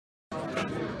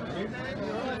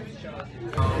Evening.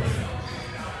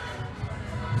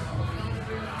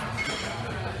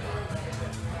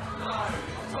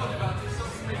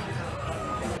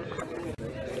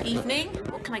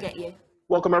 What can I get you?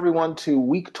 Welcome, everyone, to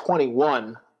week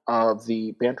 21 of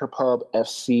the Banter Pub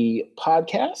FC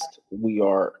podcast. We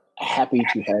are happy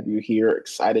to have you here,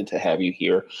 excited to have you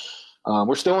here.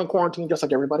 We're still in quarantine, just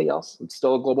like everybody else. It's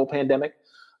still a global pandemic,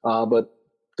 but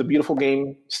the beautiful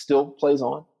game still plays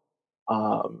on.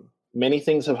 Many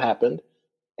things have happened,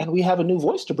 and we have a new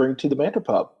voice to bring to the Banter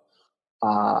Pub.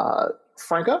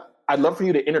 Franca, I'd love for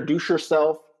you to introduce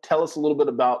yourself. Tell us a little bit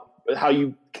about how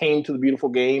you came to the beautiful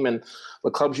game and the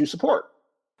clubs you support.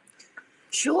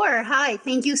 Sure. Hi.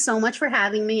 Thank you so much for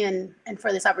having me and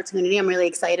for this opportunity. I'm really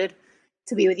excited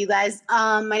to be with you guys.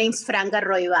 My name's Franca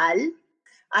Royval.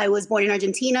 I was born in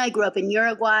Argentina. I grew up in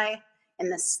Uruguay. In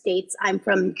the States, I'm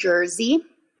from Jersey.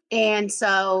 And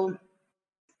so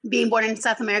being born in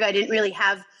South America, I didn't really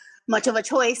have much of a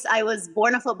choice. I was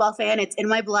born a football fan. It's in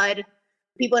my blood.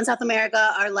 People in South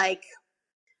America are like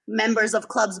members of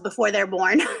clubs before they're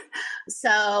born.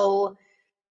 So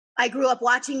I grew up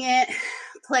watching it,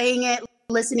 playing it,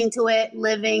 listening to it,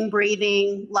 living,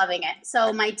 breathing, loving it.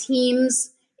 So my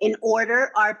teams in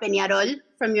order are Peñarol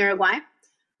from Uruguay,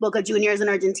 Boca Juniors in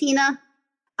Argentina.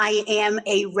 I am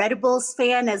a Red Bulls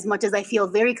fan as much as I feel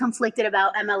very conflicted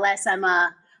about MLS. I'm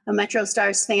a Metro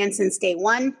Stars fan since day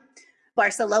one,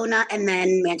 Barcelona, and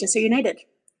then Manchester United.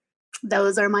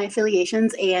 Those are my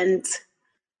affiliations. And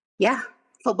yeah,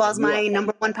 football is my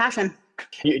number one passion.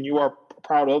 And you are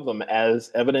proud of them,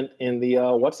 as evident in the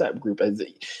WhatsApp group, as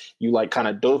you like kind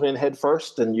of dove in head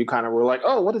first and you kind of were like,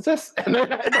 oh, what is this? And then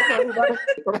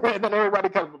everybody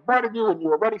kind of bombarded you and you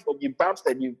were ready for it. You bounced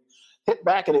and you hit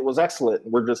back and it was excellent.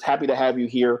 We're just happy to have you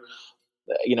here,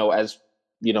 as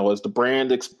the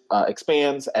brand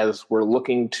expands, as we're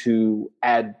looking to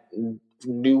add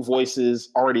new voices,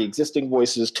 already existing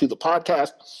voices to the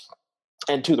podcast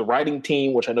and to the writing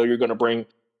team, which I know you're going to bring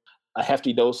a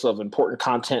hefty dose of important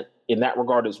content in that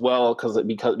regard as well, because I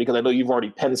know you've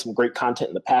already penned some great content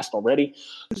in the past already.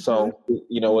 So,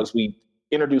 as we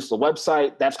introduce the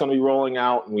website, that's going to be rolling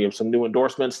out, and we have some new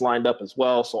endorsements lined up as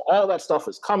well. So all that stuff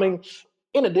is coming,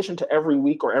 in addition to every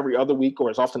week or every other week,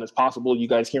 or as often as possible, you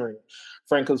guys hearing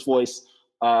Franca's voice.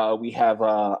 We have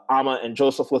Ama and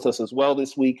Joseph with us as well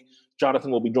this week.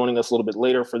 Jonathan will be joining us a little bit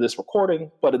later for this recording.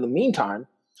 But in the meantime,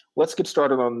 let's get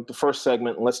started on the first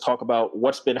segment, and let's talk about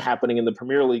what's been happening in the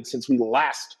Premier League since we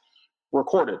last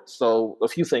recorded. So a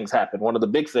few things happened. One of the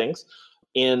big things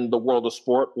in the world of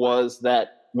sport was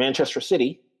that Manchester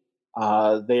City,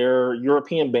 their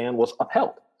European ban was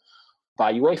upheld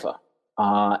by UEFA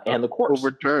and the courts.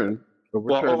 Overturned.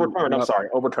 Overturned.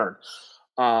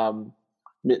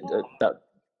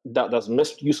 That was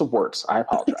misuse of words. I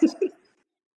apologize.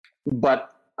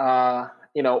 But,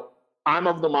 I'm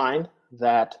of the mind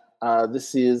that I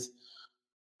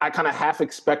kind of half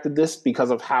expected this because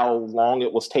of how long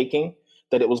it was taking,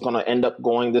 that it was going to end up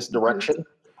going this direction.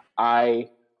 I,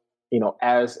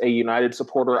 as a United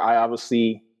supporter, I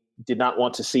obviously did not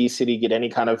want to see City get any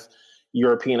kind of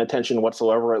European attention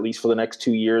whatsoever, at least for the next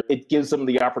 2 years. It gives them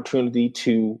the opportunity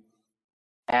to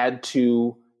add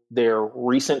to their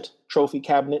recent trophy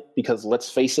cabinet, because let's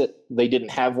face it, they didn't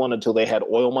have one until they had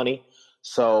oil money.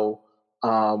 So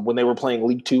when they were playing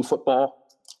League Two football,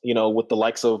 with the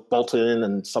likes of Bolton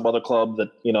and some other club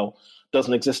that,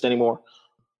 doesn't exist anymore.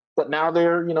 But now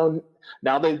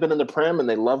now they've been in the Prem and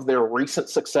they love their recent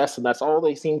success, and that's all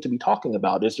they seem to be talking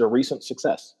about is their recent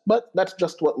success. But that's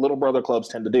just what little brother clubs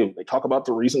tend to do. They talk about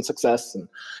the recent success and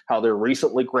how they're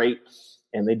recently great,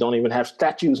 and they don't even have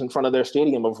statues in front of their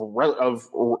stadium of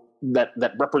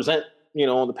that represent,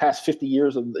 the past 50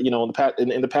 years of,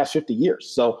 in the past 50 years.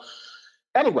 So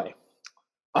anyway,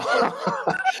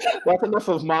 that's enough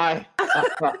of my.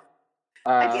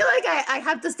 I feel like I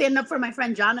have to stand up for my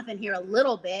friend Jonathan here a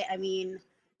little bit. I mean,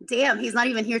 damn, he's not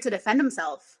even here to defend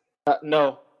himself.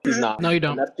 No, he's not. No, you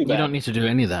don't. You don't need to do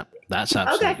any of that. That's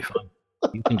absolutely fine.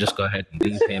 You can just go ahead and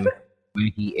leave him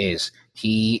where he is.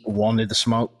 He wanted the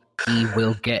smoke. He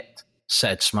will get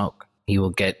said smoke. He will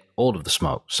get all of the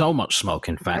smoke. So much smoke,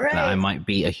 in fact, that I might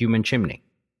be a human chimney.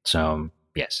 So,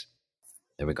 yes.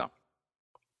 There we go.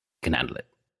 Can handle it.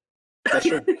 That's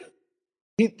true.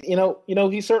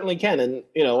 He certainly can. And,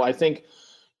 I think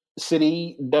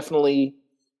City definitely,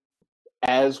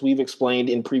 as we've explained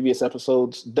in previous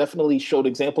episodes, definitely showed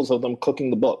examples of them cooking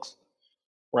the books,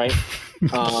 right?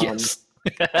 Yes.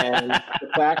 And the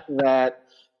fact that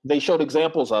they showed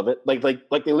examples of it, like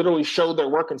they literally showed their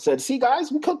work and said, see,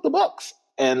 guys, we cooked the books.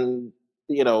 And,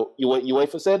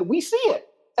 UEFA said, we see it,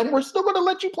 and we're still going to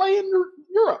let you play in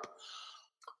Europe.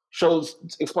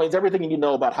 explains everything you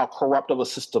know about how corrupt of a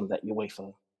system that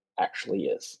UEFA actually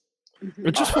is.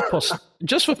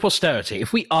 Just for posterity,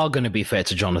 if we are going to be fair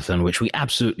to Jonathan, which we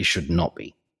absolutely should not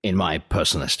be, in my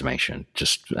personal estimation,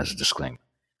 just as a disclaimer,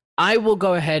 I will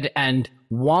go ahead and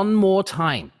one more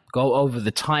time go over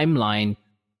the timeline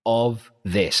of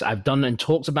this. I've done and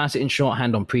talked about it in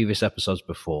shorthand on previous episodes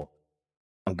before.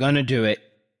 I'm going to do it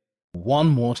one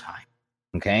more time,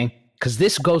 okay? Because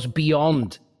this goes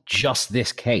beyond just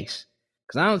this case.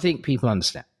 Because I don't think people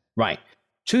understand. Right.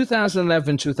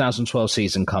 2011-2012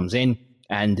 season comes in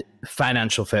and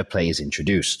financial fair play is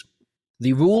introduced.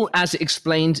 The rule as it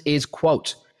explains is,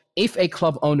 quote, if a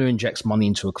club owner injects money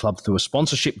into a club through a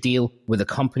sponsorship deal with a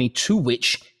company to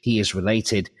which he is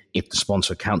related, if the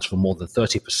sponsor accounts for more than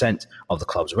 30% of the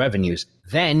club's revenues,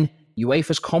 then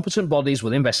UEFA's competent bodies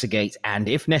will investigate and,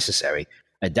 if necessary,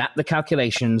 adapt the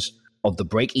calculations of the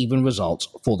break-even results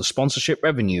for the sponsorship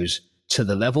revenues to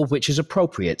the level which is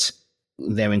appropriate,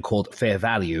 therein called fair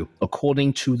value,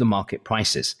 according to the market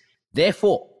prices.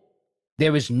 Therefore,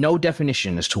 there is no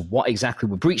definition as to what exactly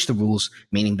would breach the rules,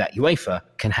 meaning that UEFA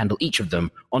can handle each of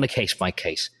them on a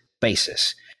case-by-case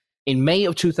basis. In May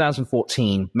of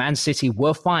 2014, Man City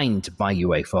were fined by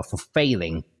UEFA for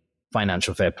failing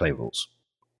financial fair play rules.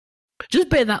 Just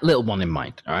bear that little one in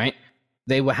mind, all right?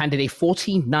 They were handed a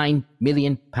 £49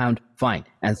 million fine,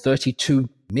 and £32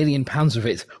 million of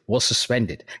it was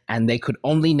suspended, and they could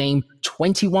only name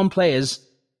 21 players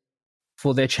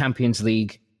for their Champions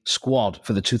League squad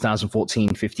for the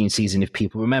 2014-15 season, if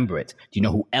people remember it. Do you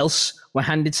know who else were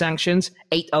handed sanctions?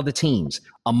 8 other teams,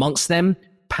 amongst them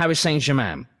Paris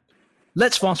Saint-Germain.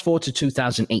 Let's fast forward to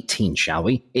 2018, shall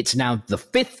we? It's now the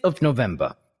 5th of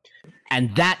November,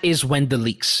 and that is when the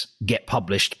leaks get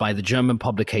published by the German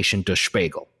publication Der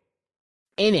Spiegel.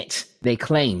 In it, they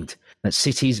claimed that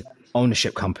City's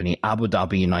ownership company, Abu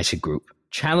Dhabi United Group,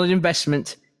 channeled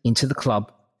investment into the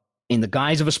club in the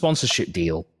guise of a sponsorship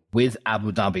deal with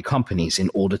Abu Dhabi companies in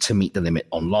order to meet the limit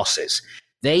on losses.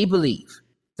 They believe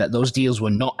that those deals were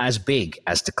not as big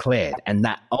as declared, and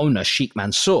that owner, Sheikh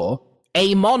Mansour,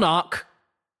 a monarch,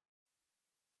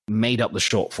 made up the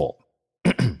shortfall.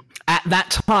 At that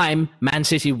time, Man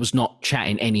City was not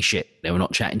chatting any shit. They were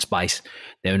not chatting spice.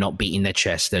 They were not beating their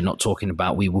chest. They're not talking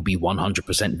about we will be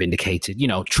 100% vindicated,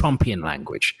 Trumpian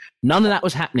language. None of that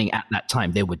was happening at that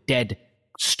time. They were dead,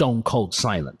 stone cold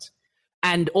silent.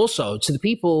 And also to the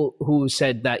people who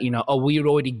said that, we'd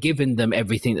already given them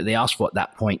everything that they asked for at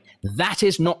that point, that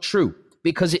is not true,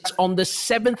 because it's on the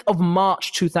 7th of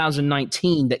March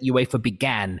 2019 that UEFA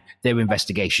began their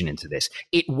investigation into this.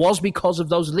 It was because of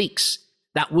those leaks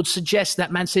that would suggest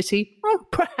that Man City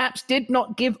perhaps did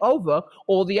not give over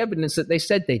all the evidence that they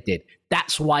said they did.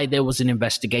 That's why there was an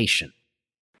investigation.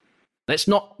 Let's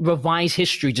not revise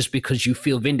history just because you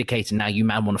feel vindicated now you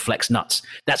man want to flex nuts.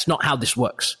 That's not how this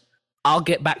works. I'll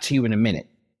get back to you in a minute.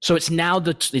 So it's now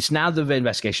the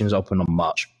investigation is open on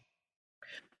March,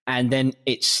 and then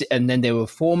they were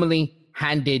formally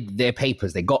handed their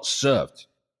papers. They got served.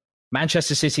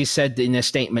 Manchester City said in their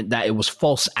statement that it was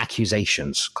false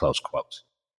accusations, close quote.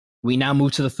 We now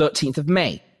move to the 13th of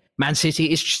May. Man City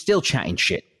is still chatting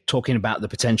shit, talking about the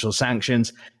potential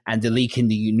sanctions and the leak in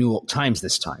the New York Times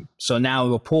this time. So now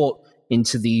a report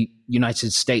into the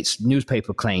United States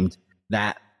newspaper claimed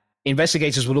that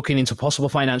investigators were looking into possible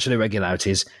financial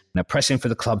irregularities and are pressing for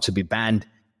the club to be banned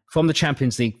from the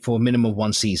Champions League for a minimum of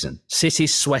 1 season.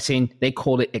 City's sweating. They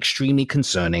call it extremely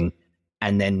concerning.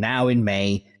 And then now in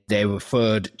May, they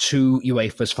referred to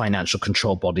UEFA's financial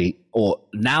control body, or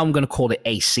now I'm going to call it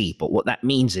AC, but what that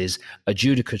means is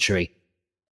adjudicatory,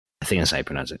 I think that's how you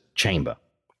pronounce it, chamber,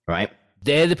 right?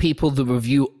 They're the people that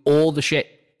review all the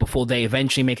shit before they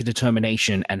eventually make a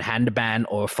determination and hand a ban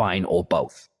or a fine or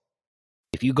both.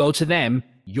 If you go to them,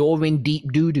 you're in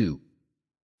deep doo-doo.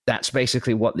 That's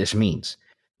basically what this means.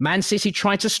 Man City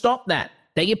tried to stop that.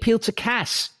 They appealed to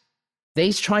CAS.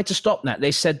 They tried to stop that.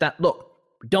 They said that, look,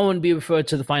 we don't want to be referred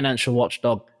to the financial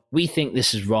watchdog. We think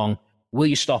this is wrong. Will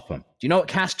you stop them? Do you know what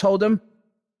CAS told them?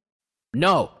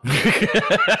 No.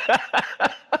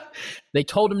 They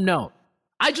told him no.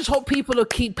 I just hope people will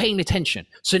keep paying attention.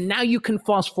 So now you can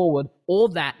fast forward all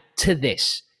that to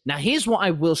this. Now, here's what I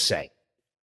will say.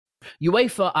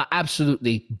 UEFA are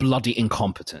absolutely bloody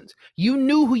incompetent. You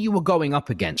knew who you were going up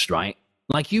against, right?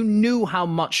 Like, you knew how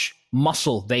much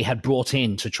muscle they had brought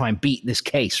in to try and beat this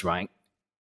case, right?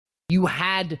 You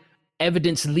had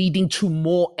evidence leading to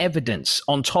more evidence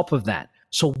on top of that.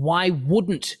 So why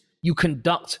wouldn't you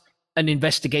conduct an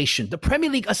investigation? The Premier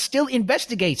League are still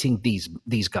investigating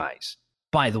these guys,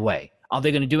 by the way. Are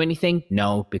they going to do anything?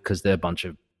 No, because they're a bunch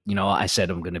of, I said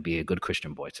I'm going to be a good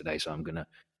Christian boy today, so I'm going to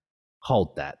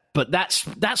hold that. But that's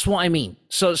what I mean.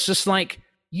 So it's just like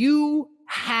you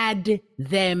had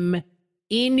them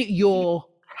in your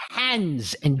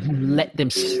hands and you let them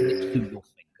slip through your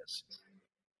fingers.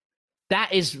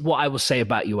 That is what I will say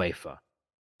about UEFA.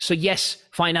 So yes,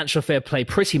 financial fair play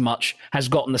pretty much has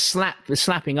gotten the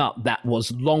slapping up that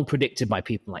was long predicted by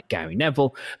people like Gary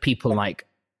Neville, people like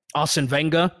Arsene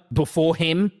Wenger before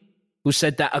him, who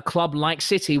said that a club like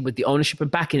City, with the ownership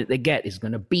and backing that they get, is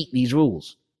going to beat these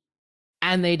rules.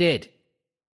 And they did.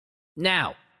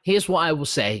 Now, here's what I will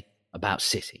say about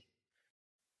City.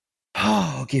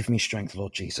 Oh, give me strength,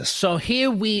 Lord Jesus. So here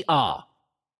we are.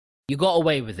 You got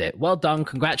away with it. Well done.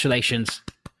 Congratulations.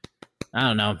 I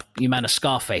don't know. You man a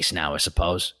Scarface now, I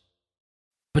suppose.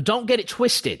 But don't get it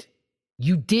twisted.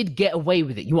 You did get away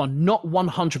with it. You are not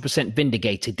 100%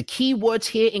 vindicated. The key words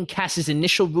here in Cass's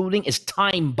initial ruling is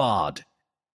time barred.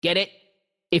 Get it?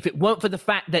 If it weren't for the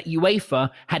fact that UEFA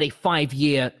had a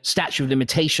 5-year statute of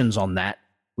limitations on that,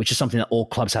 which is something that all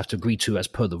clubs have to agree to as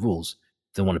per the rules,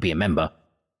 if they want to be a member,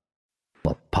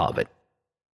 well, part of it.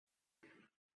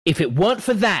 If it weren't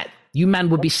for that, you man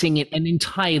would be singing an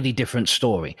entirely different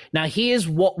story. Now, here's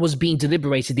what was being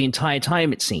deliberated the entire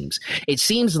time, it seems. It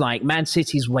seems like Man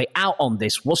City's way out on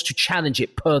this was to challenge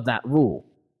it per that rule.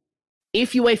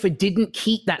 If UEFA didn't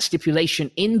keep that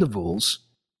stipulation in the rules,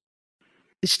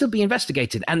 it'd still be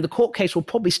investigated, and the court case will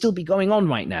probably still be going on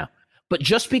right now. But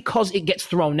just because it gets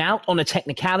thrown out on a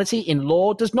technicality in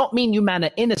law does not mean you man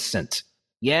are innocent.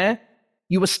 Yeah?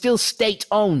 You are still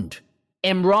state-owned,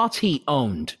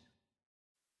 Emirati-owned.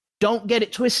 Don't get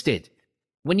it twisted.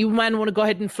 When you man want to go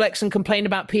ahead and flex and complain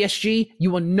about PSG,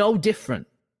 you are no different.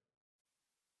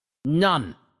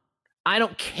 None. I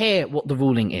don't care what the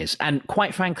ruling is. And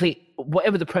quite frankly,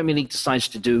 whatever the Premier League decides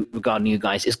to do regarding you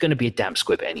guys is going to be a damn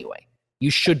squib anyway.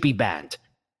 You should be banned.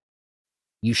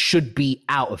 You should be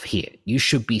out of here. You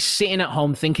should be sitting at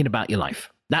home thinking about your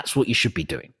life. That's what you should be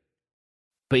doing.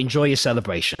 But enjoy your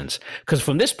celebrations. Because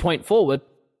from this point forward,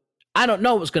 I don't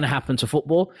know what's going to happen to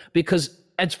football, because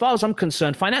as far as I'm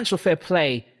concerned, financial fair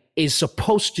play is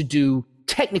supposed to do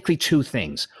technically 2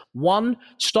 things. One,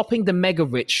 stopping the mega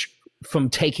rich from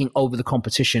taking over the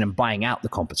competition and buying out the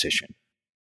competition,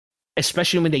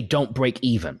 especially when they don't break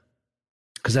even,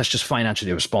 because that's just financially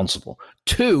irresponsible.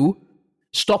 2,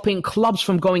 stopping clubs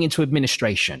from going into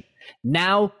administration.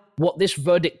 Now, what this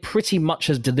verdict pretty much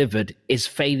has delivered is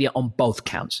failure on both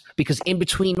counts, because in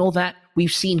between all that,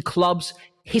 we've seen clubs,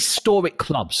 historic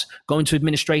clubs, go into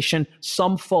administration.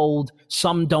 Some fold,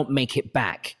 some don't make it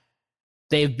back.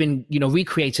 They've been,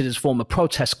 recreated as former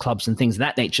protest clubs and things of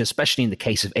that nature, especially in the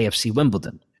case of AFC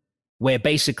Wimbledon, where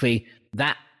basically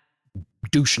that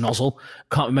douche nozzle,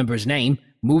 can't remember his name,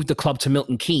 moved the club to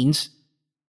Milton Keynes,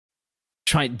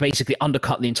 trying to basically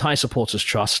undercut the entire supporters'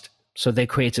 trust, so they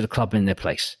created a club in their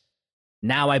place.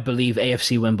 Now I believe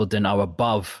AFC Wimbledon are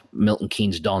above Milton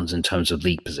Keynes Dons in terms of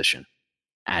league position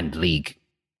and league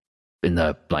in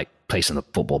the place in the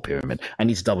football pyramid. I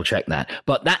need to double check that.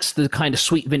 But that's the kind of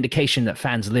sweet vindication that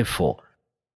fans live for.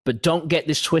 But don't get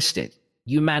this twisted.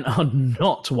 You man are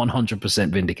not 100%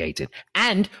 vindicated.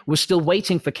 And we're still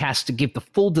waiting for CAS to give the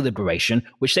full deliberation,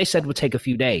 which they said would take a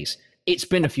few days. It's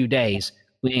been a few days.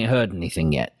 We ain't heard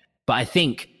anything yet. But I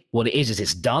think what it is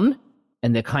it's done,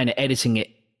 and they're kind of editing it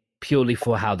purely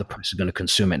for how the press are going to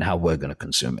consume it and how we're going to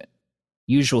consume it.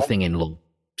 Usual thing in law.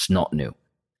 It's not new.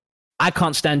 I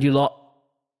can't stand you lot.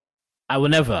 I will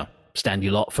never stand you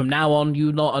lot. From now on,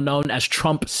 you lot are known as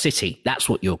Trump City. That's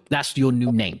your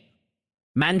new name.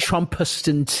 Man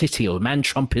Trumpiston City, or Man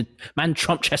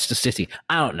Trumpchester City.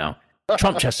 I don't know.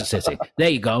 Trumpchester City. There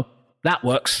you go. That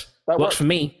works. That works for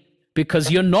me, because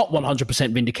you're not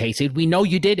 100% vindicated. We know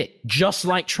you did it, just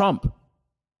like Trump.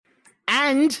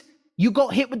 And you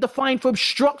got hit with the fine for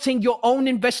obstructing your own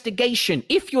investigation.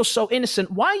 If you're so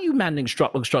innocent, why are you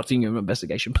obstructing your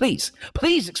investigation? Please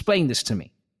explain this to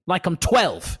me. Like I'm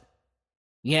 12.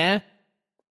 Yeah?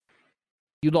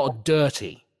 You lot are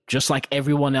dirty, just like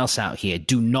everyone else out here.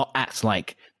 Do not act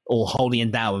like all holy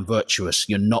and thou and virtuous.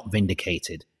 You're not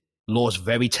vindicated. Law's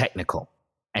very technical,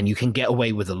 and you can get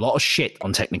away with a lot of shit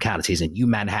on technicalities, and you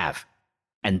man have.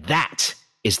 And that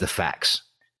is the facts.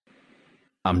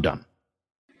 I'm done.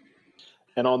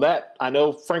 And on that, I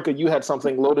know, Franca, you had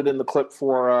something loaded in the clip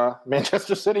for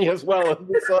Manchester City as well.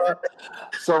 All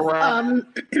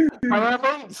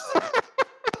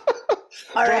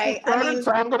right.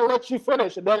 So I'm going to let you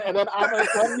finish, and then I'm going to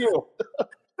tell you.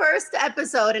 First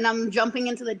episode, and I'm jumping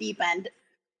into the deep end.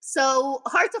 So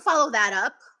hard to follow that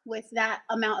up with that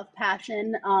amount of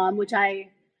passion, which I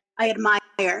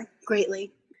admire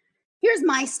greatly. Here's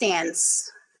my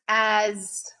stance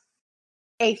as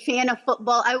a fan of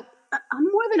football. I'm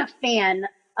more than a fan,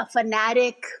 a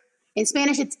fanatic. In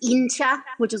Spanish, it's hincha,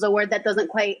 which is a word that doesn't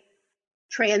quite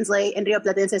translate in Rio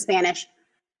Platense Spanish.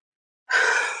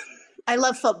 I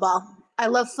love football. I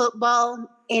love football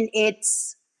in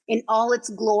all its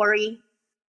glory.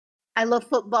 I love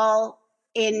football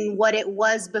in what it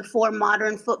was before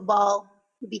modern football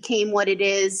became what it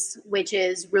is, which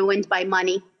is ruined by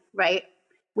money, right?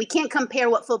 We can't compare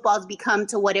what football's become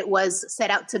to what it was set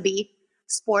out to be,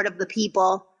 sport of the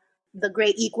people, the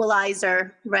great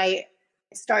equalizer, right?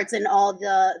 It starts in all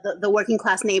the working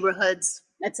class neighborhoods,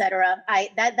 etc.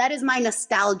 That is my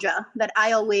nostalgia, that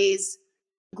I always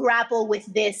grapple with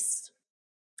this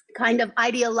kind of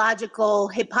ideological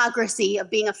hypocrisy of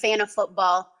being a fan of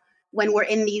football when we're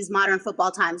in these modern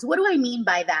football times. What do I mean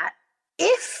by that?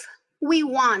 If we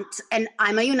want, and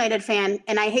I'm a United fan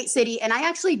and I hate City, and I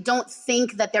actually don't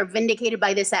think that they're vindicated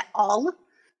by this at all.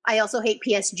 I also hate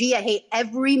PSG. I hate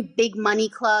every big money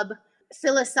club.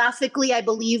 Philosophically, I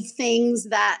believe things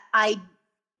that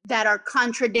are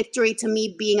contradictory to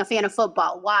me being a fan of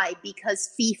football. Why? Because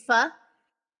FIFA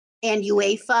and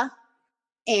UEFA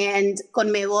and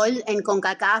CONMEBOL and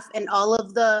CONCACAF and all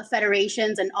of the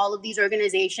federations and all of these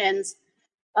organizations,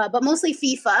 but mostly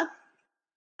FIFA,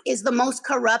 is the most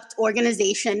corrupt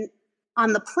organization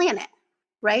on the planet,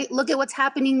 right? Look at what's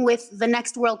happening with the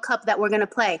next World Cup that we're going to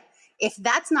play. If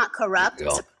that's not corrupt,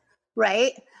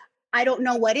 right? I don't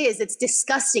know what is. It's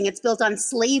disgusting. It's built on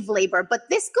slave labor. But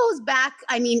this goes back,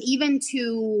 I mean, even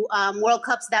to World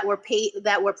Cups that were played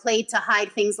to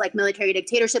hide things like military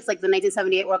dictatorships, like the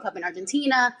 1978 World Cup in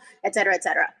Argentina, et cetera, et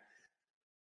cetera.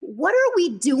 What are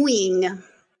we doing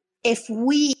if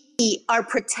we are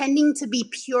pretending to be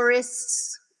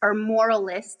purists or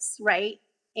moralists, right?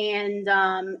 And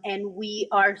we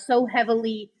are so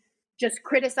heavily just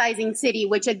criticizing City,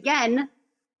 which again,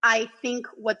 I think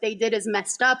what they did is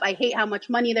messed up. I hate how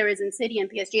much money there is in City and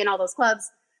PSG and all those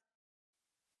clubs.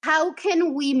 How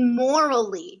can we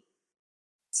morally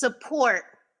support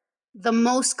the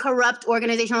most corrupt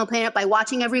organization on the planet by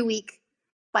watching every week,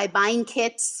 by buying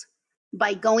kits,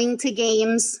 by going to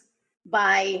games,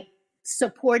 by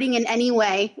supporting in any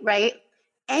way, right?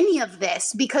 Any of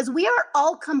this, because we are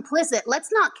all complicit.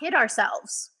 Let's not kid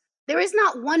ourselves. There is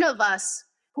not one of us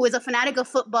who is a fanatic of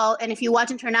football, and if you watch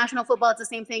international football, it's the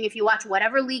same thing. If you watch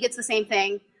whatever league, it's the same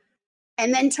thing.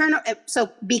 And then so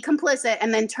be complicit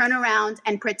and then turn around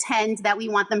and pretend that we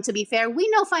want them to be fair. We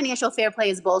know financial fair play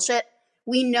is bullshit.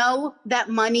 We know that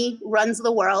money runs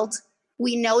the world.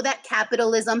 We know that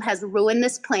capitalism has ruined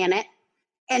this planet.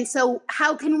 And so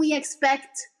how can we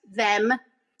expect them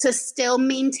to still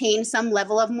maintain some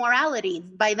level of morality?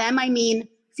 By them, I mean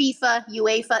FIFA,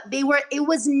 UEFA.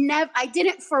 I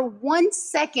didn't for 1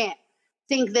 second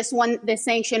think this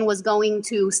sanction was going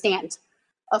to stand.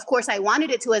 Of course, I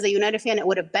wanted it to. As a United fan, it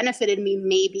would have benefited me,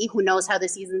 maybe. Who knows how the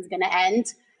season's going to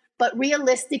end. But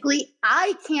realistically,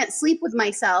 I can't sleep with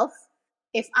myself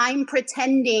if I'm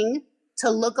pretending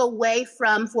to look away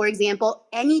from, for example,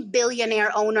 any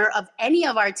billionaire owner of any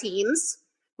of our teams,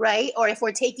 right? Or if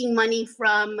we're taking money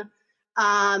from,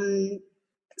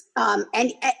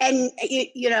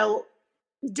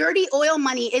 dirty oil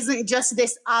money isn't just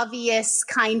this obvious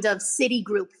kind of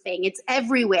Citigroup thing. It's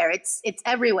everywhere. It's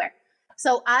everywhere.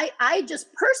 So I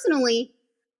just personally,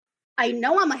 I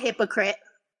know I'm a hypocrite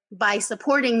by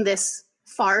supporting this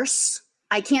farce.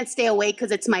 I can't stay awake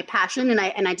because it's my passion, and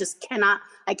I just cannot.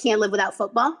 I can't live without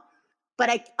football. But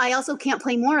I also can't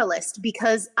play moralist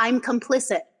because I'm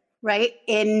complicit, right?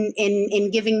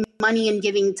 In giving money and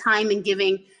giving time and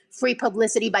giving free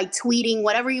publicity by tweeting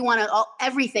whatever you want to,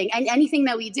 everything and anything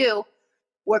that we do,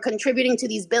 we're contributing to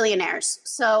these billionaires.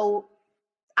 So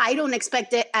I don't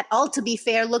expect it at all to be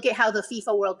fair. Look at how the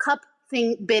FIFA World Cup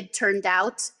bid turned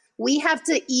out. We have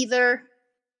to either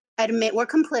admit we're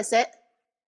complicit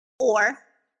or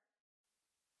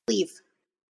leave.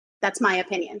 That's my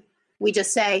opinion. We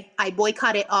just say, I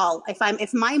boycott it all.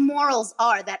 If my morals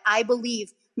are that I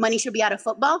believe money should be out of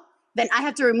football, then I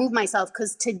have to remove myself,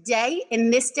 because today, in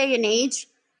this day and age,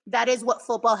 that is what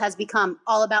football has become,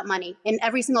 all about money in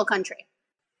every single country.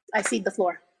 I cede the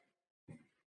floor.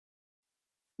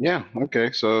 Yeah,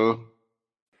 okay. So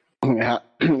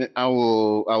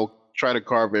I'll try to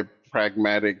carve a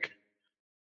pragmatic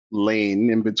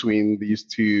lane in between these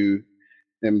two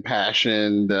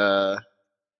impassioned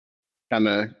kind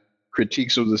of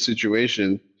critiques of the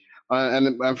situation.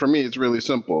 And for me, it's really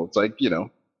simple. It's like,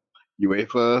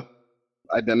 UEFA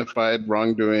identified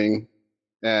wrongdoing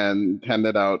and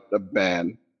handed out a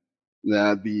ban.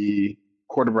 Now, the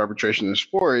Court of Arbitration in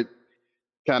Sport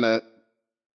kind of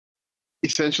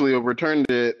essentially overturned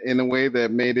it in a way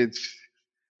that made it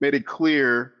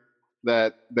clear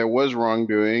that there was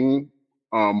wrongdoing,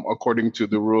 according to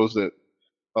the rules that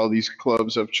all these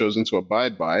clubs have chosen to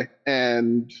abide by,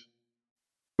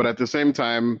 but at the same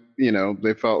time,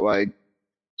 they felt like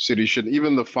City should,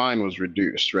 even the fine was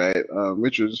reduced, right?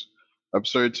 Which is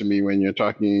absurd to me when you're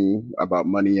talking about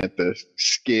money at the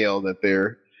scale that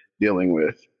they're dealing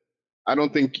with. I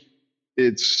don't think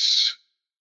it's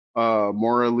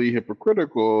morally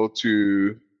hypocritical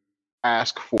to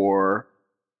ask for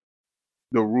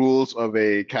the rules of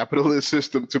a capitalist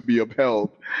system to be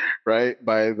upheld, right,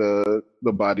 by the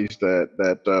bodies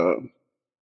that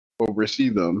oversee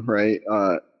them, right?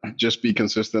 Just be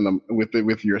consistent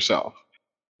with yourself,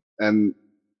 and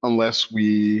unless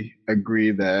we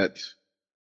agree that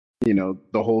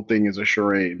the whole thing is a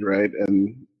charade, right?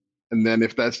 And then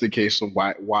if that's the case, so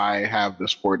why have the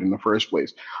sport in the first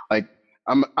place? Like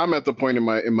I'm at the point in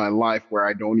my life where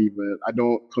I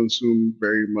don't consume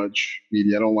very much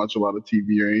media. I don't watch a lot of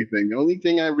TV or anything. The only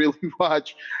thing I really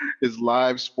watch is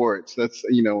live sports. That's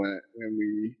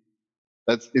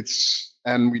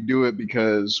and we do it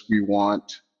because we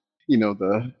want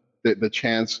the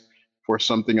chance for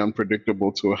something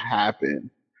unpredictable to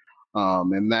happen.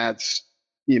 And that's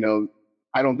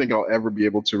I don't think I'll ever be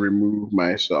able to remove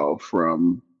myself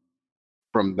from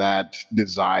that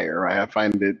desire. I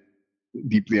find it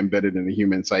deeply embedded in the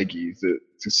human psyche to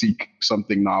seek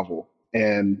something novel,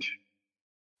 and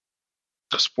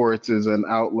sports is an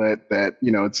outlet that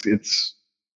it's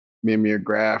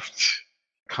mimeographed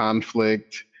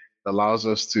conflict, allows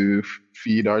us to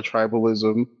feed our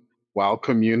tribalism while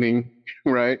communing,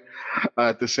 right?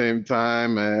 At the same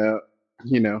time,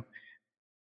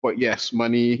 but yes,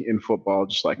 money in football,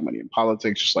 just like money in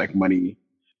politics, just like money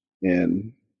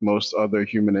in most other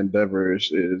human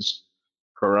endeavors, is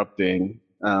corrupting.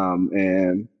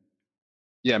 And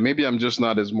yeah, maybe I'm just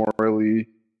not as morally,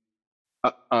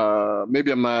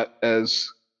 maybe I'm not as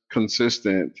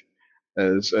consistent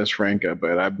as Franca,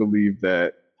 but I believe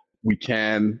that we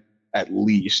can at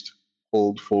least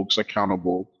hold folks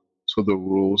accountable to the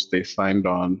rules they signed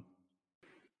on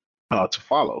to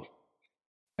follow.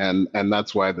 And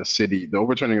that's why the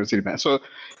overturning of the city ban. So,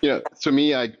 to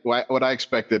me, what I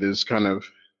expected is kind of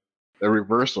a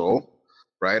reversal,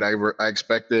 right? I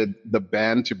expected the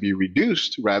ban to be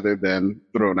reduced rather than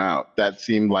thrown out. That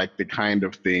seemed like the kind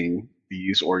of thing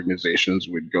these organizations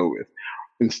would go with.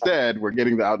 Instead, we're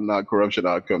getting the out-and-out corruption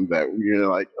outcome that we're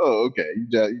like, oh, okay,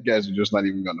 you guys are just not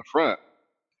even going to front.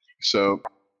 So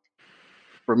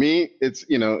for me, it's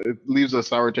it leaves a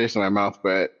sour taste in my mouth,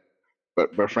 but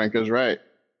Franca's right.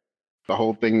 The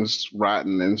whole thing's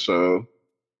rotten, and so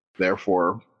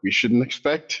therefore we shouldn't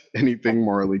expect anything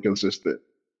morally consistent.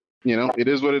 It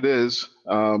is what it is,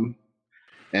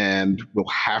 and we'll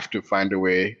have to find a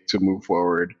way to move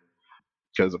forward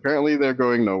because apparently they're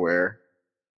going nowhere,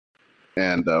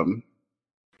 and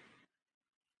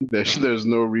there's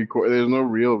no recourse. There's no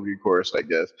real recourse, I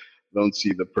guess. I don't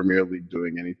see the Premier League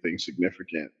doing anything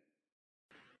significant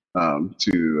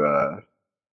to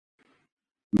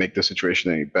make the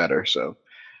situation any better. So,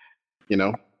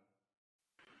 the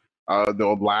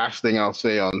last thing I'll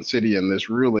say on City and this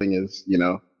ruling is,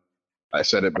 I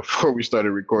said it before we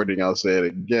started recording, I'll say it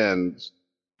again.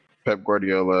 Pep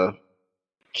Guardiola,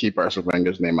 keep Arsene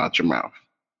Wenger's name out your mouth.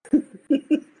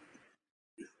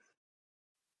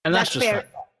 And that's just fair.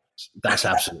 That's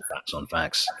absolute facts on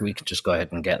facts. We could just go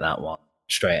ahead and get that one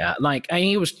straight out. Like, and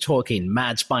he was talking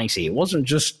mad spicy. It wasn't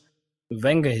just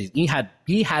Wenger. He had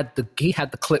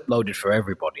the clip loaded for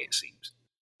everybody. It seems,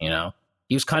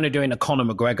 he was kind of doing a Conor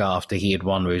McGregor after he had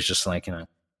won, where he was just like, I'd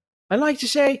like to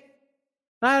say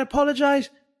I apologize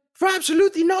for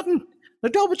absolutely nothing. The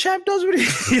double champ does what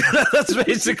he. That's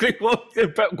basically what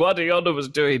Pep Guardiola was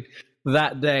doing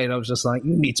that day, and I was just like,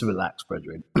 you need to relax,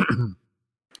 brethren.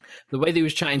 The way that he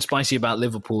was chatting spicy about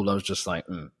Liverpool, I was just like,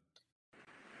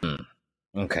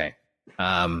 okay.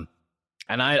 And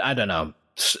I don't know.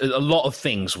 A lot of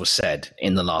things were said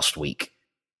in the last week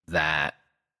that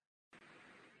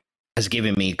has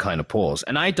given me kind of pause.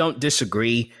 And I don't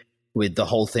disagree with the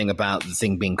whole thing about the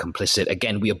thing being complicit.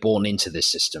 Again, we are born into this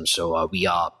system, so we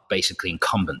are basically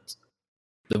incumbent.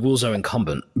 The rules are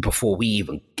incumbent before we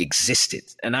even existed.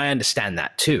 And I understand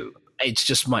that too. It's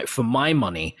just for my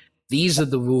money, these are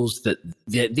the rules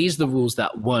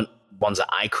that weren't ones that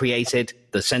I created.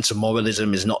 The sense of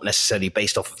moralism is not necessarily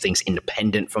based off of things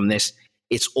independent from this.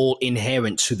 It's all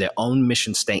inherent to their own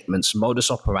mission statements, modus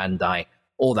operandi,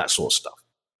 all that sort of stuff.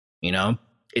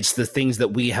 It's the things that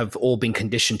we have all been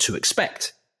conditioned to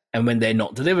expect. And when they're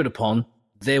not delivered upon,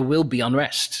 there will be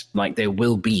unrest. Like, there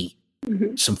will be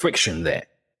some friction there.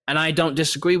 And I don't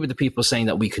disagree with the people saying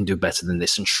that we can do better than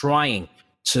this and trying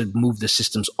to move the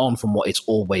systems on from what it's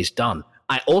always done.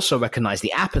 I also recognize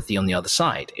the apathy on the other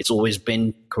side. It's always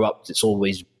been corrupt.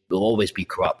 Will always be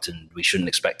corrupt, and we shouldn't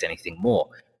expect anything more.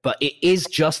 But it is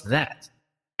just that,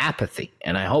 apathy.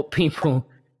 And I hope people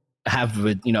have,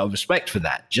 respect for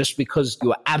that. Just because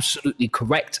you are absolutely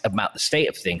correct about the state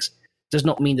of things does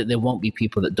not mean that there won't be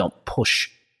people that don't push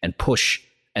and push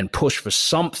and push for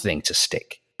something to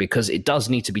stick, because it does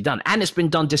need to be done. And it's been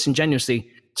done disingenuously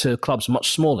to clubs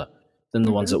much smaller than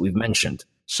the ones that we've mentioned.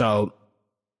 So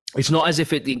it's not as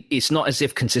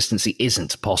if consistency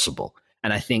isn't possible.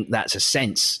 And I think that's a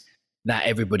sense that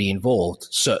everybody involved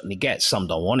certainly gets. Some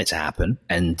don't want it to happen,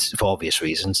 and for obvious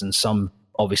reasons, and some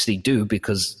obviously do,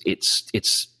 because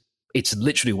it's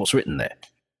literally what's written there.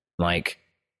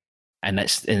 And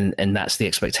that's the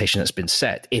expectation that's been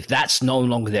set. If that's no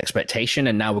longer the expectation,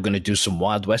 and now we're going to do some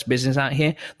Wild West business out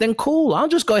here, then cool. I'll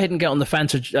just go ahead and get on the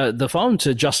phone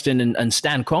to Justin and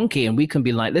Stan Kroenke, and we can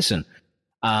be like, listen,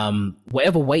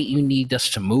 whatever weight you need us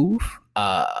to move,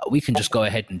 we can just go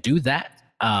ahead and do that.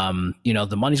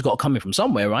 The money's got to come in from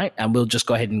somewhere, right? And we'll just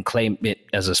go ahead and claim it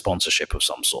as a sponsorship of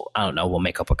some sort. I don't know. We'll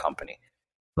make up a company,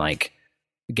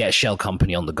 get a shell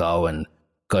company on the go and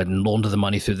go ahead and launder the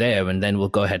money through there, and then we'll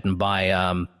go ahead and buy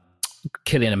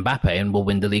Kylian Mbappe, and we'll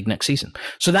win the league next season.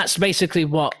 So that's basically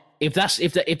what. If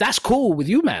that's cool with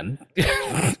you, man,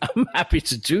 I'm happy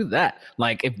to do that.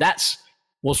 If that's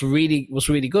what's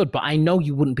really good, but I know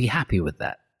you wouldn't be happy with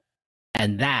that,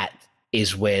 and that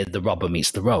is where the rubber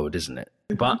meets the road, isn't it?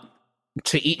 But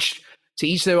to each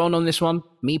their own on this one.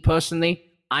 Me personally,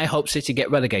 I hope City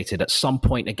get relegated at some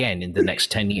point again in the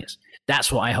next 10 years.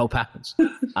 That's what I hope happens.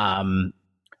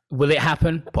 Will it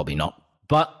happen? Probably not.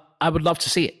 But I would love to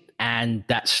see it. And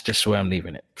that's just where I'm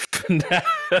leaving it.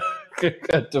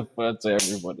 I defer to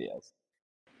everybody else.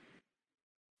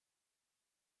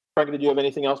 Frank, did you have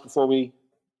anything else before we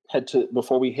hit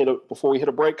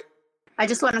a break? I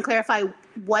just want to clarify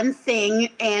one thing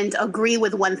and agree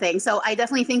with one thing. So I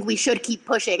definitely think we should keep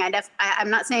pushing. I'm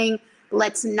not saying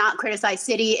let's not criticize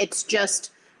City. It's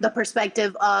just the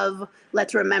perspective of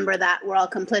let's remember that we're all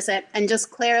complicit, and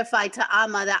just clarify to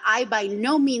Ama that I by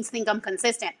no means think I'm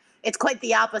consistent. It's quite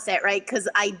the opposite, right? Because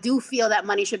I do feel that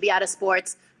money should be out of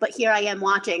sports, but here I am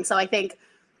watching. So I think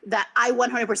that I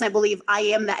 100% believe I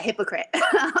am that hypocrite.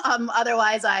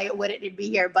 Otherwise, I wouldn't be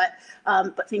here. But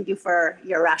thank you for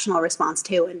your rational response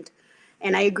too,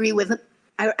 and I agree with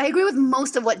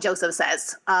most of what Joseph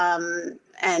says.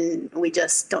 And we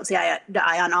just don't see eye to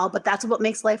eye on all, but that's what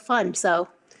makes life fun. So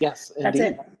yes, that's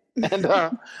indeed. it.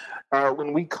 And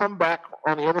when we come back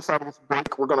on the other side of this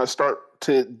break, we're going to start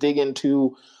to dig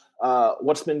into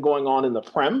what's been going on in the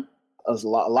Prem. A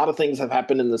lot of things have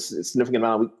happened in this significant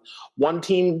amount of week. One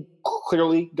team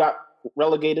clearly got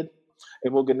relegated,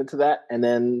 and we'll get into that. And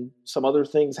then some other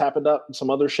things happened some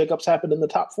other shakeups happened in the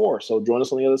top four. So join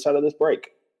us on the other side of this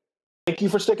break. Thank you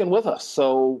for sticking with us.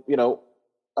 So,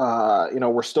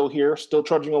 we're still here, still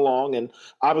trudging along, and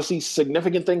obviously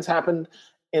significant things happened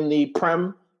in the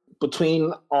Prem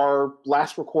between our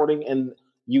last recording and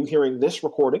you hearing this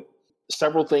recording.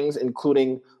 Several things,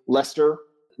 including Leicester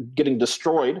getting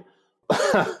destroyed,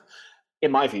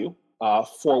 in my view,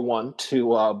 4-1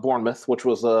 to Bournemouth, which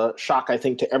was a shock, I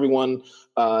think, to everyone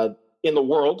in the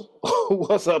world who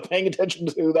was paying attention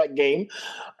to that game.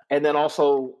 And then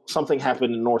also something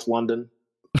happened in North London.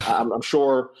 I'm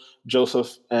sure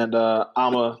Joseph and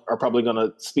Ama are probably going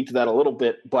to speak to that a little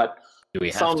bit, but do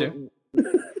we have to?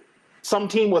 Some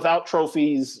team without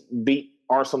trophies beat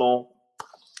Arsenal.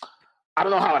 I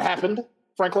don't know how it happened,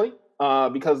 frankly,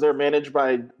 because they're managed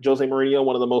by Jose Mourinho,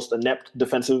 one of the most inept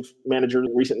defensive managers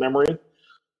in recent memory.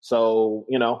 So,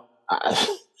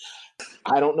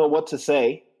 I don't know what to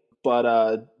say,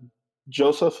 but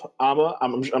Joseph, Ama,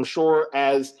 I'm sure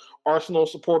as Arsenal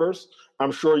supporters,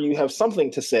 I'm sure you have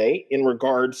something to say in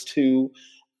regards to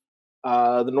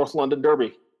the North London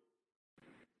Derby.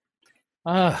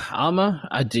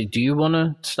 Ama, do you want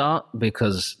to start?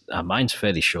 Because mine's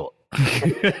fairly short.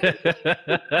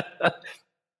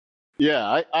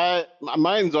 Yeah,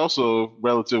 mine's also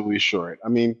relatively short. I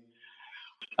mean,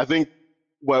 I think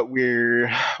what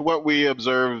we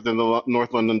observed in the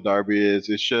North London Derby is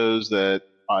it shows that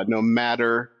no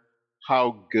matter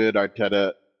how good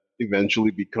Arteta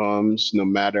eventually becomes, no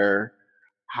matter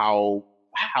how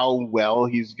well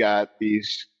he's got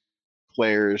these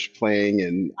players playing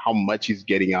and how much he's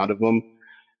getting out of them,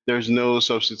 there's no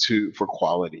substitute for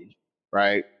quality,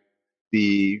 right?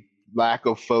 The lack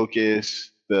of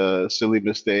focus, the silly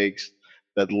mistakes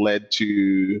that led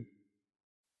to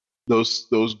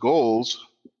those goals,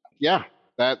 yeah,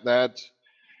 that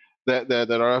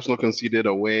Arsenal conceded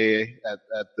away at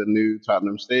the new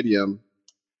Tottenham Stadium,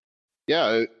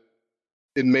 Yeah,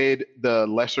 it made the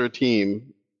lesser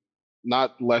team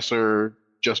not lesser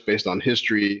just based on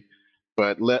history,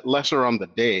 but lesser on the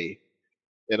day.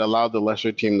 It allowed the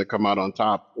lesser team to come out on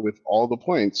top with all the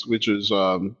points, which is,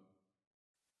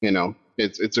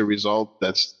 it's a result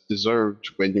that's deserved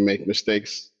when you make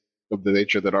mistakes of the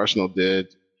nature that Arsenal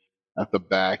did at the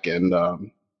back, and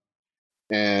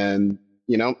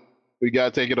we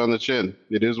gotta take it on the chin.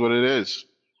 It is what it is.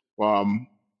 Um,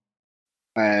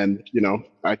 and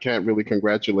I can't really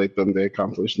congratulate them. They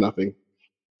accomplished nothing.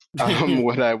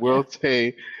 What I will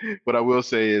say,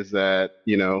 is that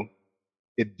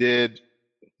it did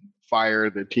fire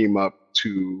the team up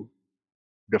to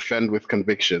defend with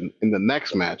conviction in the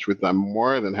next match, which I'm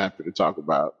more than happy to talk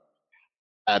about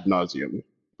ad nauseum.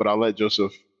 But I'll let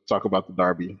Joseph talk about the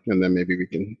derby, and then maybe we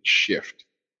can shift.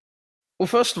 Well,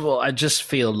 first of all, I just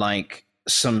feel like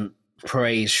some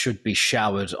praise should be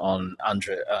showered on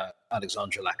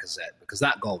Alexandre Lacazette, because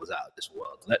that goal was out of this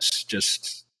world. Let's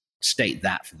just state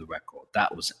that for the record.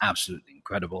 That was absolutely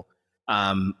incredible.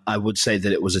 I would say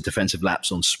that it was a defensive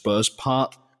lapse on Spurs'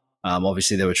 part.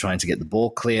 Obviously, they were trying to get the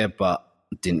ball clear, but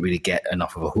didn't really get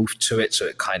enough of a hoof to it, so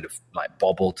it kind of like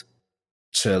bobbled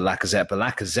to Lacazette. But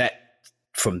Lacazette,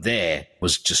 from there,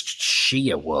 was just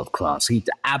sheer world class. He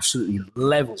absolutely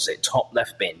levels it, top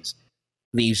left bins,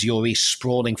 leaves Yuri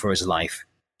sprawling for his life,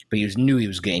 but he knew he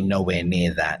was getting nowhere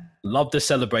near that. Loved the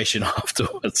celebration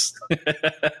afterwards.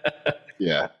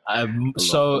 Yeah, I'm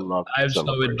so in love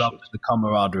with the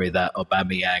camaraderie that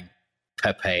Aubameyang,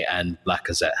 Pepe, and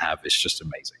Lacazette have. It's just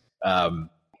amazing.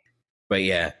 But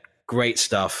yeah, great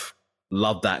stuff.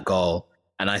 Love that goal.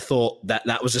 And I thought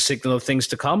that was a signal of things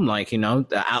to come. Like,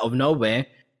 out of nowhere,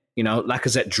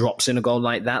 Lacazette drops in a goal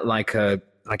like that, like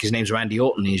his name's Randy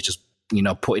Orton. He's just,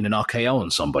 putting an RKO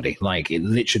on somebody. Like, it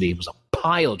literally was a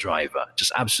pile driver.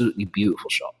 Just absolutely beautiful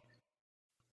shot.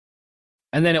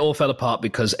 And then it all fell apart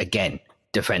because, again,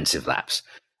 defensive lapse.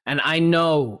 And I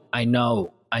know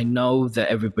that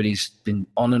everybody's been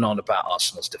on and on about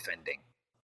Arsenal's defending.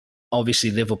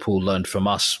 Obviously, Liverpool learned from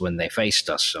us when they faced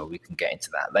us, so we can get into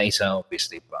that later,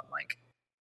 obviously. But,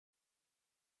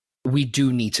 we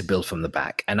do need to build from the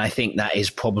back. And I think that is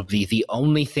probably the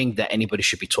only thing that anybody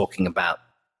should be talking about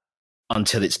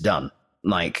until it's done.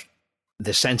 Like,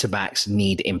 the centre-backs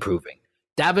need improving.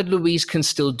 David Luiz can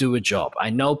still do a job. I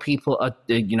know people are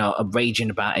raging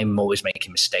about him always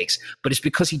making mistakes, but it's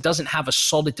because he doesn't have a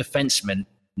solid defenseman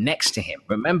next to him.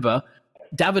 Remember,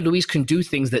 David Luiz can do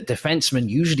things that defensemen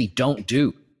usually don't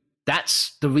do.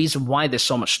 That's the reason why there's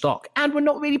so much stock. And we're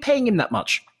not really paying him that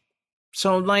much.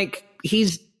 So,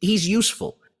 he's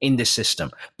useful in this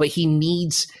system, but he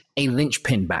needs a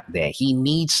linchpin back there. He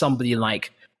needs somebody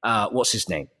like, what's his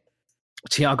name?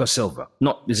 Thiago Silva.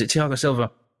 Is it Thiago Silva?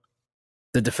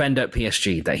 The defender at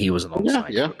PSG that he was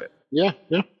alongside for a bit. Yeah.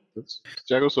 It's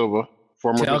Thiago Silva,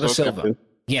 former Thiago Silva. captain.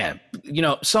 Yeah.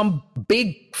 Some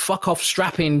big fuck-off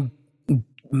strapping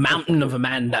mountain of a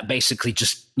man that basically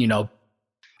just,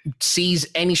 sees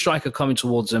any striker coming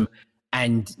towards him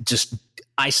and just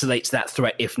isolates that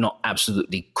threat, if not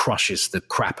absolutely crushes the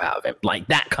crap out of him. Like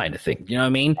that kind of thing. You know what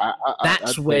I mean?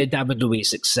 That's where David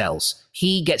Luiz excels.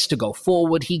 He gets to go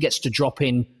forward. He gets to drop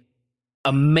in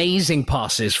amazing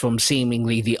passes from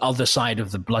seemingly the other side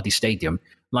of the bloody stadium.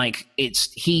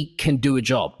 He can do a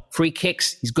job. Free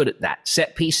kicks, he's good at that.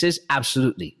 Set pieces,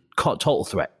 absolutely. Total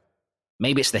threat.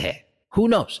 Maybe it's the hair. Who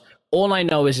knows? All I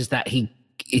know is that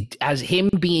as him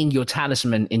being your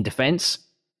talisman in defense,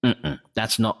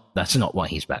 that's not why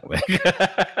he's back with.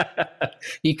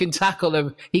 He can tackle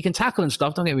and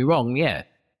stuff, don't get me wrong, yeah.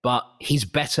 But he's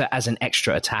better as an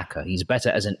extra attacker. He's better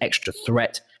as an extra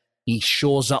threat. He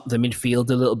shores up the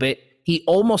midfield a little bit. He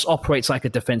almost operates like a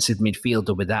defensive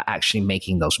midfielder without actually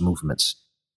making those movements.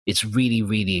 It's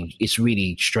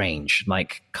really strange.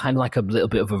 Kind of like a little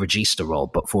bit of a regista role,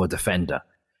 but for a defender.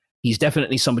 He's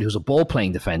definitely somebody who's a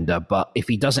ball-playing defender, but if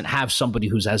he doesn't have somebody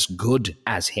who's as good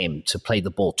as him to play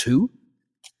the ball to,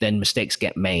 then mistakes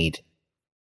get made,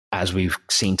 as we've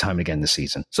seen time and again this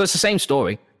season. So it's the same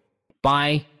story.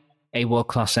 Buy a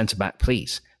world-class centre-back,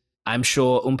 please. I'm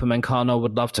sure Upamecano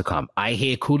would love to come. I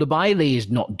hear Koulibaly is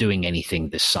not doing anything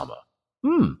this summer.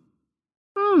 I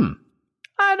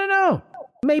don't know.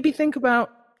 Maybe think about,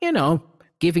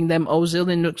 giving them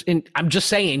Ozil in. I'm just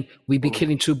saying, we'd be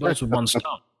killing two birds with one stone.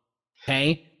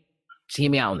 Okay? So hear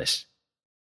me out on this.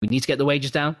 We need to get the wages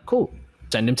down. Cool.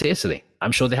 Send him to Italy.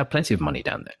 I'm sure they have plenty of money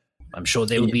down there. I'm sure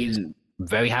they would be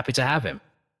very happy to have him.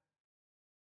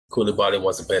 Koulibaly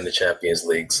wants to play in the Champions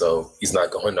League, so he's not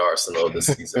going to Arsenal this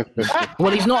season.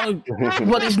 Well, he's not.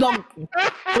 Well, he's not.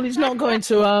 Well, he's not going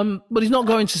to. But he's not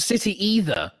going to City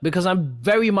either, because I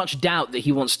very much doubt that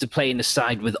he wants to play in the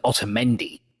side with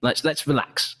Otamendi. Let's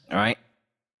relax, all right?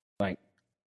 Like,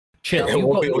 chill. It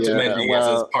won't be Otamendi as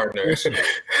his partner.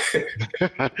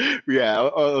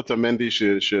 Otamendi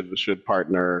should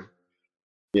partner.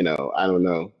 You know, I don't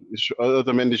know.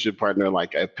 Otamendi should partner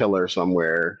like a pillar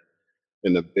somewhere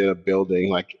in a building,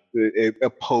 like a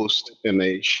post in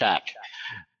a shack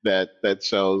that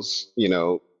sells, you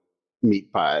know,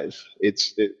 meat pies.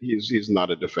 He's not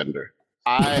a defender.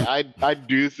 I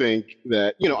do think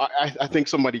that, you know, I think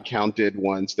somebody counted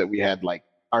once that we had like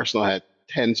Arsenal had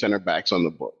 10 center backs on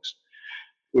the books,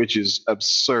 which is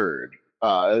absurd,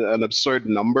 an absurd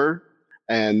number.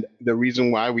 And the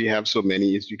reason why we have so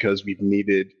many is because we've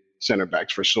needed center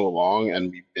backs for so long, and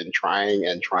we've been trying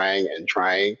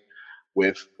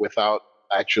without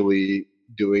actually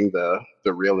doing the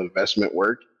real investment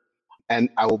work. And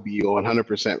I will be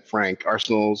 100% frank,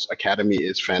 Arsenal's academy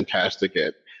is fantastic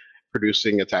at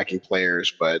producing attacking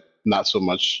players, but not so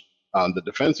much on the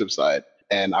defensive side.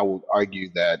 And I would argue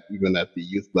that even at the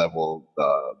youth level,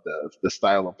 the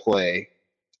style of play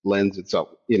lends itself,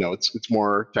 you know, it's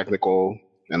more technical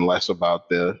and less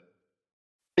about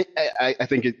I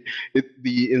think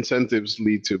the incentives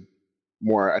lead to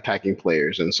more attacking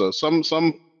players. And so some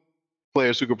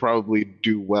players who could probably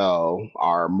do well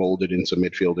are molded into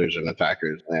midfielders and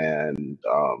attackers. And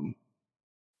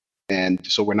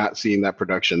so we're not seeing that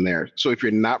production there. So if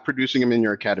you're not producing them in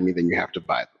your academy, then you have to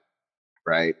buy them,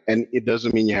 right? And it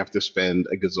doesn't mean you have to spend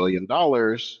 $1 gazillion,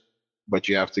 but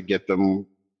you have to get them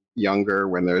younger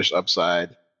when there's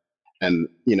upside. And,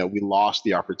 you know, we lost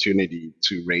the opportunity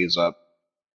to raise up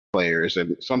players,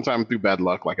 and sometime through bad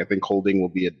luck, like I think Holding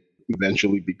will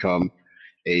eventually become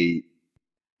a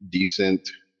decent,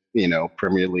 you know,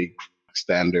 Premier League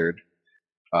standard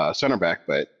center back.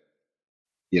 But,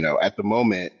 you know, at the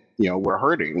moment, you know, we're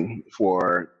hurting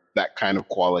for that kind of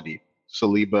quality.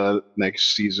 Saliba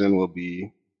next season will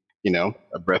be, you know,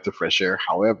 a breath of fresh air.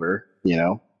 However, you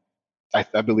know,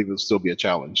 I believe it'll still be a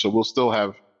challenge. So we'll still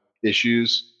have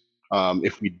issues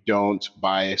if we don't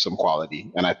buy some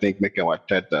quality. And I think Mikel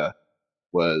Arteta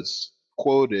was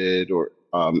quoted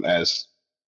as,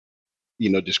 you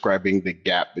know, describing the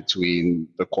gap between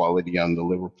the quality on the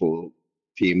Liverpool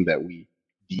team that we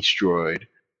destroyed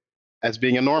as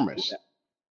being enormous.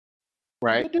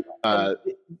 Right?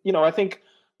 You know, I think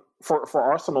for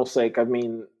Arsenal's sake, I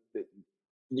mean,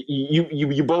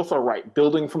 you both are right.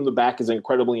 Building from the back is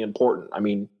incredibly important. I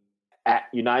mean, at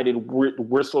United,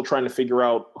 we're still trying to figure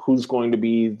out who's going to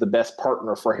be the best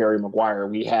partner for Harry Maguire.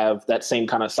 We have that same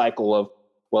kind of cycle of,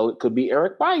 well, it could be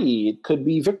Eric Bailly, it could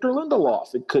be Victor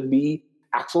Lindelof, it could be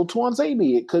Axel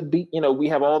Tuanzebe, it could be, you know, we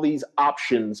have all these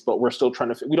options, but we're still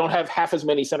trying to. We don't have half as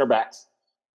many center backs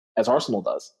as Arsenal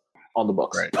does on the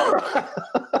books. Right.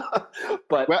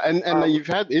 But well, and you've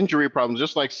had injury problems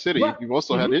just like City. Yeah. You've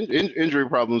also had injury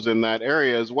problems in that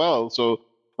area as well. So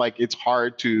like it's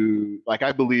hard to like.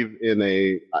 I believe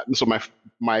in so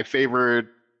my favorite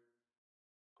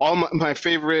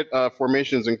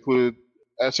formations include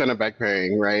a center back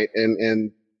pairing, right?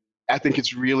 And I think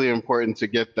it's really important to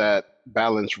get that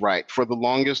balance right. For the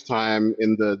longest time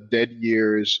in the dead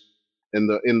years, in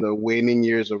the waning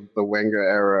years of the Wenger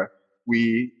era,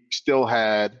 we still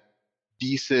had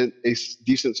a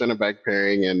decent center back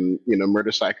pairing, and you know,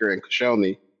 Mertesacker and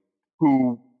Koscielny,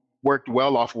 who worked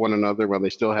well off one another when they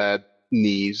still had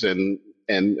knees and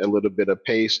a little bit of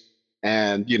pace,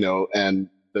 and you know, and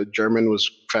the German was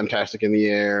fantastic in the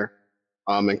air,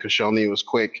 and Koscielny was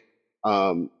quick,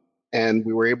 and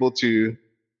we were able to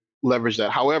leverage that.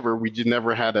 However, we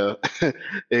never had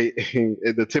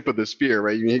the tip of the spear,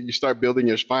 right? You start building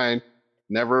your spine,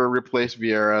 never replace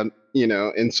Vieira, you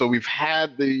know, and so we've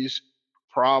had these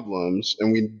problems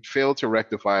and we failed to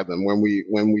rectify them. When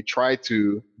we try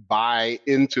to buy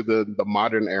into the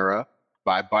modern era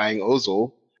by buying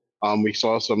Ozil, we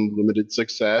saw some limited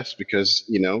success because,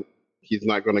 you know, he's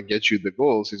not going to get you the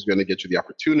goals, he's going to get you the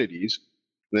opportunities.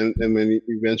 And then you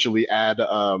eventually add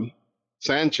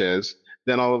Sanchez,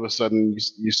 then all of a sudden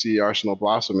you see Arsenal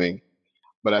blossoming.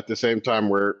 But at the same time,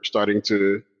 we're starting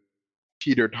to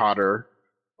teeter-totter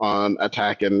on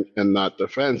attack and not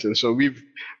defense. And so we've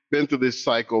been through this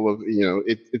cycle of, you know,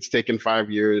 it's taken 5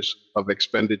 years of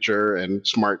expenditure and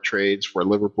smart trades for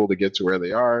Liverpool to get to where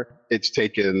they are. It's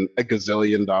taken $1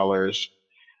 gazillion.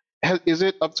 Is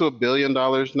it up to $1 billion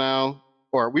now?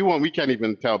 Or we can't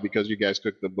even tell because you guys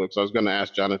cooked the books. I was going to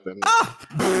ask Jonathan.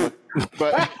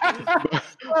 but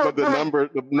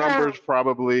the numbers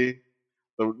probably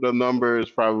the number is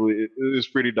probably is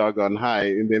pretty doggone high,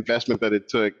 and the investment that it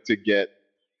took to get,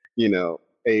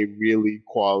 a really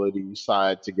quality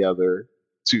side together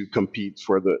to compete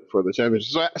for the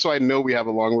championship. So I know we have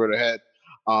a long road ahead.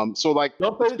 So like,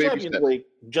 don't play the Champions League.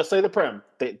 Just say the Prem.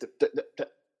 They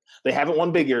haven't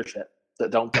won big years yet.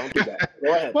 Don't do that.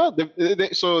 Go ahead. Well,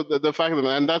 so the fact of the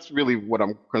matter, and that's really what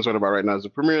I'm concerned about right now, is the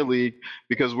Premier League,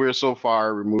 because we're so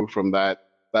far removed from that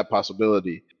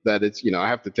possibility that it's, I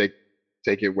have to take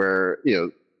it where,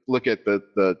 look at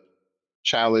the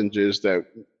challenges that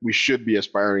we should be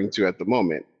aspiring to at the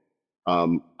moment.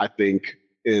 I think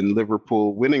in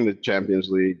Liverpool winning the Champions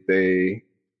League, they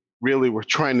really were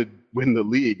trying to win the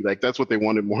league. Like, that's what they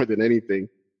wanted more than anything.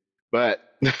 But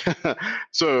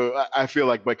so I feel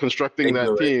like by constructing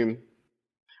that team,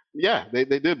 they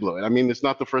did blow it. I mean, it's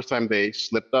not the first time they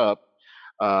slipped up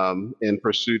in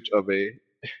pursuit of a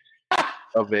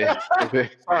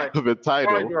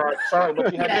title. Sorry,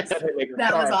 but you had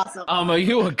that was awesome.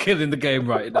 You are killing the game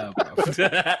right now, bro.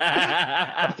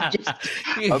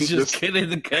 He's just killing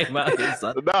the game out here,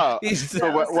 son. No. So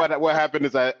what happened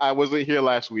is I wasn't here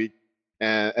last week,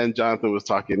 and Jonathan was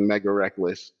talking mega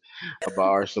reckless about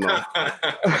Arsenal.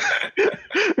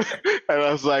 And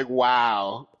I was like,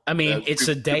 wow. I mean, it's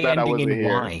a day ending in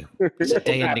Y. It's a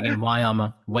day ending in Y,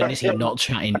 Armour. When is he not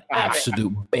chatting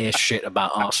absolute bare shit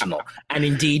about Arsenal? And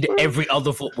indeed, every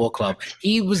other football club.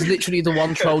 He was literally the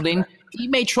one trolling. He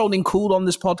made trolling cool on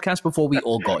this podcast before we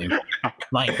all got him.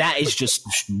 Like, that is just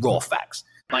raw facts.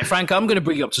 Like, Frank, I'm going to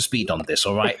bring you up to speed on this,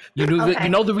 all right? You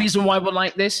know the reason why we're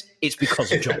like this? It's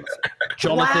because of Jonathan.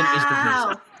 Jonathan is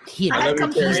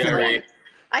the reason.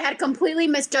 I had completely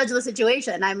misjudged the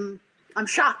situation. I'm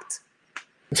shocked.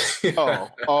 I'm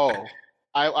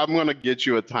gonna get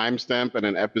you a timestamp and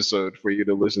an episode for you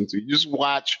to listen to. You just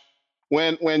watch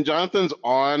when Jonathan's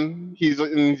on. He's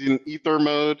in ether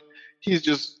mode. He's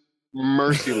just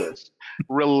merciless,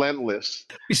 relentless.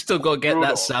 We still gotta get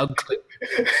that sound clip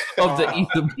of the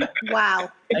ether. Wow!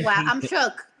 I'm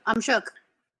shook.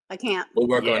 I can't. We'll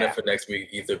work on it for next week.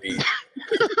 Ether beat.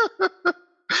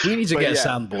 We need to get a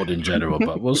soundboard in general,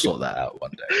 but we'll sort that out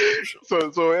one day.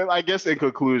 Sure. So I guess in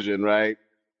conclusion, right?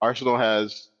 Arsenal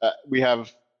we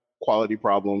have quality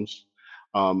problems.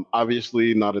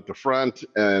 Obviously not at the front,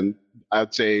 and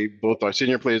I'd say both our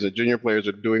senior players and junior players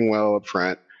are doing well up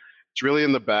front. It's really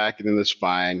in the back and in the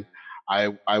spine. I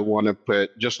want to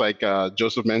put, just like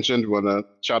Joseph mentioned, want to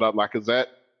shout out Lacazette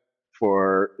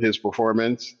for his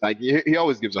performance. Like, he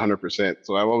always gives 100%.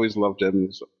 So I've always loved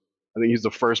him. So I think he's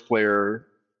the first player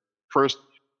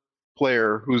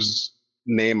whose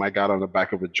name I got on the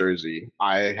back of a jersey.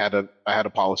 I had a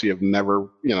policy of never,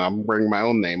 I'm wearing my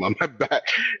own name on my back.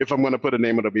 If I'm going to put a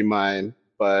name, it'll be mine.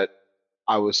 But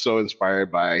I was so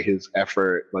inspired by his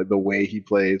effort, like the way he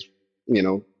plays,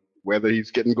 whether he's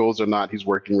getting goals or not, he's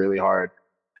working really hard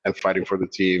and fighting for the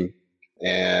team.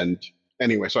 And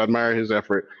anyway, so I admire his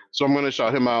effort. So I'm going to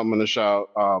shout him out. I'm going to shout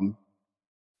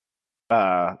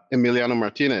Emiliano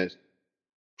Martinez.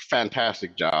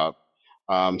 Fantastic job.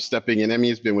 Stepping in.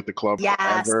 He's been with the club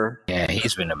forever. Yeah,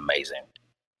 he's been amazing.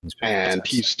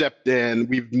 He stepped in.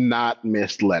 We've not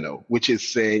missed Leno, which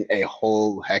is saying a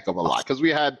whole heck of a lot. Because we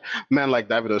had a man like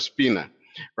David Ospina,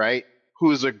 right?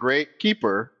 Who is a great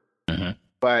keeper,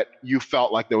 but you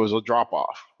felt like there was a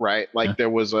drop-off, right? Like there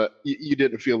was you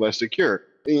didn't feel as secure.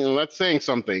 That's saying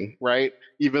something, right?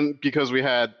 Even because we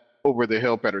had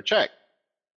over-the-hill Petr Cech,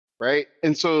 right?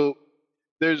 And so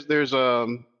there's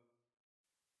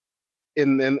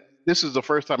and then this is the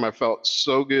first time I felt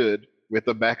so good with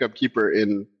a backup keeper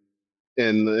in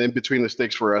between the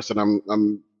sticks for us, and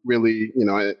I'm really,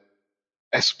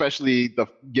 especially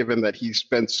given that he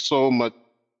spent so much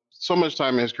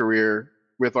time in his career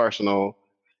with Arsenal,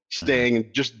 staying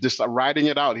and just riding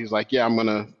it out. He's like, yeah, I'm going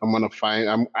to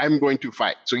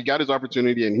fight. So he got his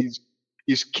opportunity, and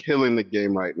he's killing the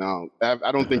game right now.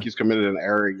 I don't think he's committed an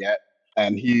error yet,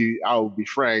 and I'll be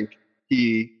frank,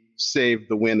 he saved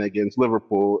the win against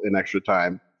Liverpool in extra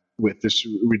time with this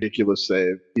ridiculous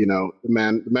save. The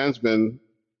man's been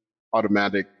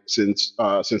automatic since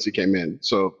he came in.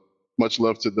 So much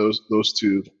love to those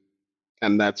two,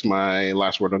 and that's my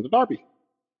last word on the derby.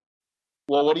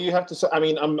 Well, what do you have to say? I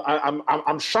mean,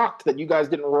 I'm shocked that you guys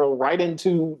didn't roll right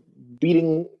into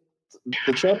beating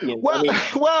the champions.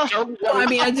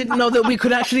 I didn't know that we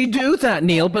could actually do that,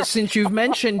 Neil. But since you've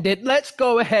mentioned it, let's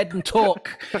go ahead and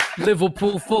talk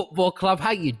Liverpool Football Club.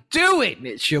 How you doing?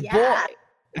 It's your boy.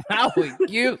 How are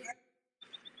you?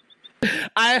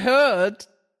 I heard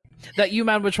that you,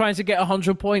 man, were trying to get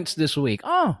 100 points this week.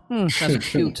 Oh, that's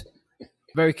cute.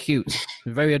 Very cute.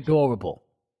 Very adorable.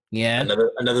 Yeah.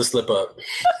 Another slip up.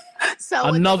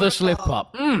 Another slip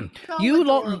up. You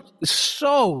lot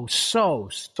so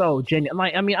genuine.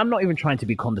 Like, I mean, I'm not even trying to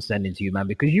be condescending to you, man,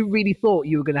 because you really thought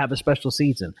you were going to have a special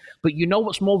season. But you know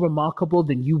what's more remarkable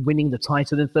than you winning the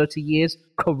title in 30 years?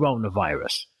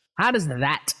 Coronavirus. How does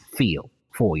that feel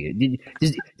for you?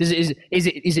 Is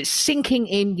it sinking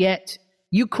in yet?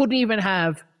 You couldn't even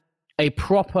have a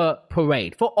proper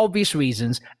parade for obvious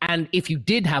reasons. And if you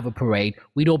did have a parade,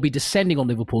 we'd all be descending on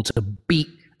Liverpool to beat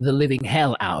the living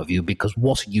hell out of you, because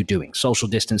what are you doing? Social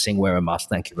distancing, wear a mask.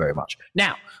 Thank you very much.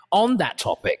 Now, on that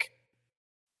topic,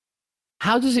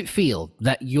 how does it feel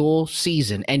that your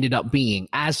season ended up being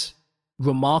as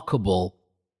remarkable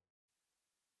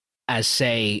as,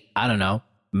 say, I don't know,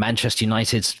 Manchester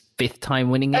United's 5th time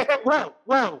winning it?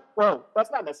 Well, that's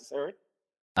not necessary.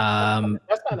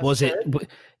 That's not was it,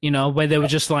 where they were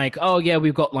just like, oh yeah,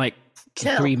 we've got like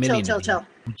 3 million. Chill.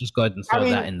 We'll just go ahead and throw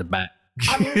that in the back.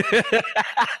 I mean,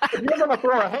 if you're gonna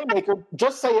throw a haymaker,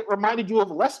 just say it reminded you of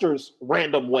Leicester's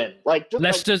random win. Like just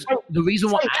Leicester's, the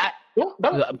reason why.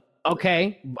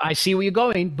 Okay, I see where you're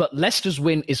going, but Leicester's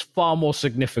win is far more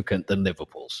significant than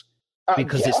Liverpool's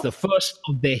because it's the first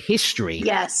of their history.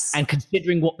 Yes, and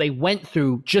considering what they went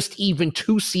through, just even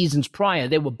 2 seasons prior,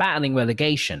 they were battling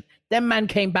relegation. Then man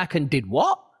came back and did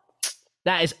what?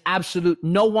 That is absolute.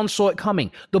 No one saw it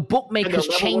coming. The bookmakers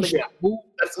changed the rules.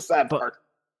 That's the sad part.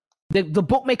 The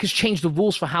bookmakers changed the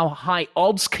rules for how high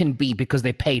odds can be because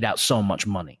they paid out so much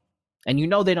money. And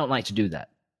they don't like to do that.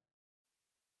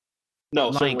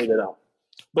 No, certainly they don't.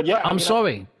 But yeah, I'm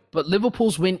sorry, but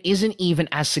Liverpool's win isn't even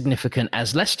as significant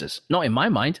as Leicester's. Not in my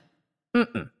mind. I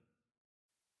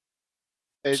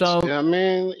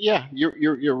mean, yeah,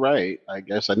 you're right. I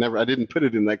guess I didn't put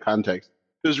it in that context.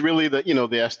 It was really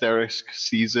the asterisk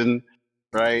season,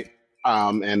 right?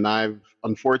 And I've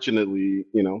unfortunately,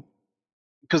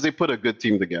 because they put a good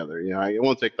team together. I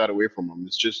won't take that away from them.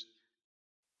 It's just,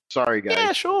 sorry, guys.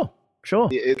 Yeah, sure.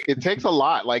 It takes a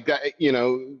lot. Like,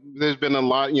 there's been a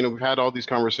lot, we've had all these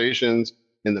conversations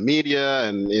in the media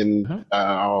and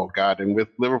and with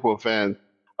Liverpool fans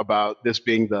about this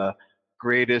being the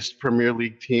greatest Premier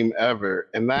League team ever.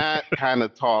 And that kind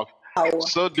of talk,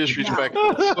 so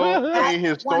disrespectful, so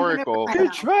ahistorical. You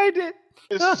tried it.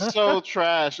 It's so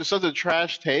trash. It's such a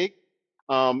trash take.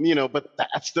 But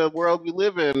that's the world we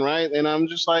live in, right? And I'm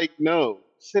just like, no,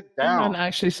 sit down. Man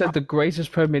actually said the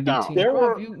greatest Premier League team. There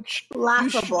were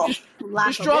laughable.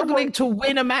 You're struggling to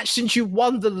win a match since you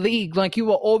won the league, like you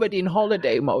were already in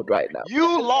holiday mode right now.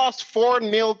 You lost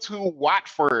 4-0 to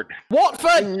Watford.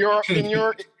 Watford in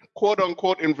your quote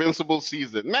unquote invincible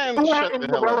season. Man, shut the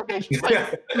hell up.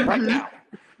 Right now.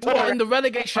 In the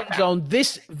relegation zone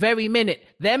this very minute.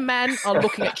 Their man are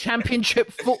looking at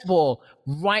championship football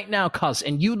right now, cuz,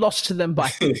 and you lost to them by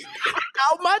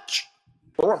how much?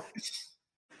 4.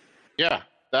 Yeah,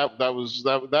 that was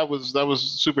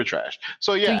super trash.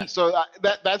 So yeah,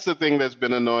 that's the thing that's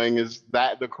been annoying, is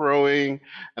that the crowing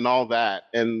and all that,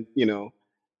 and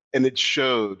and it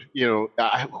showed.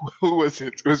 Who was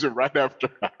it? Was it right after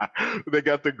they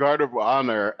got the guard of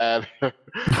honor at?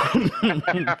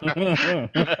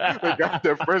 They got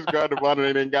their first guard of honor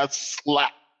and then got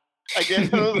slapped. Again,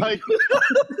 I was like,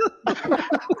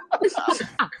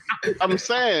 I'm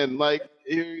saying, like,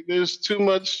 there's too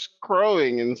much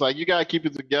crowing, and it's like, you gotta keep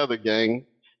it together, gang.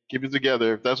 Keep it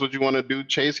together. If that's what you want to do,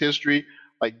 chase history,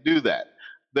 like, do that.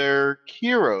 They're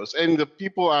heroes, and the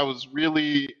people I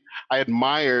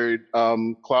admired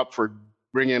Klopp for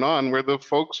bringing on were the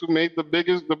folks who made the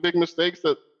big mistakes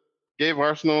that gave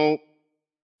Arsenal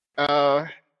a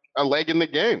leg in the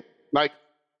game. Like,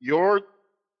 your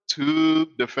 2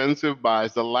 defensive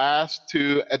buys, the last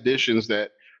 2 additions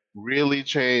that really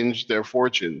changed their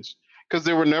fortunes. Because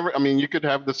they were never, you could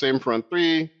have the same front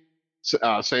 3,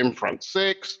 same front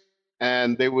 6,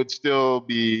 and they would still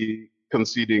be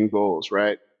conceding goals,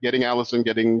 right? Getting Alisson,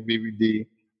 getting VVD,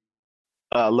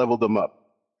 leveled them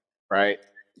up, right,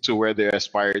 to where they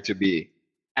aspired to be.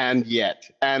 And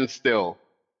still,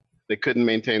 they couldn't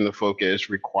maintain the focus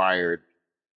required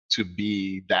to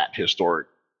be that historic,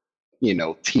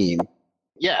 team.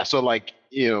 Yeah, so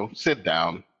sit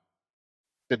down.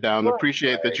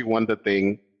 Appreciate that you won the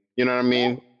thing. You know what I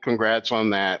mean? Congrats on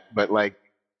that, but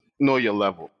know your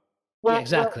level. Well,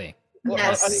 exactly. Well,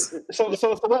 yes. So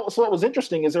what was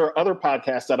interesting is there are other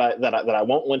podcasts that I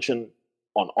won't mention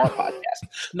on our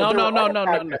podcast. No. We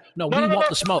want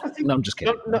the smoke. No, I'm just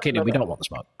kidding. I'm kidding. We don't want the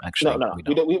smoke. Actually,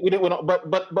 we don't.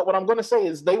 But what I'm going to say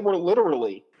is they were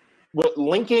literally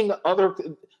linking other.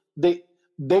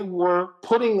 They were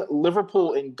putting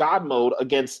Liverpool in God mode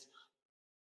against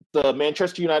the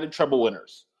Manchester United treble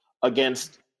winners,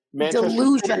 against Manchester City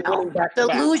Delusional. winning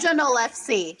back-to-back Delusional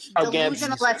FC. against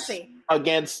Delusional FC.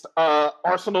 against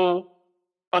Arsenal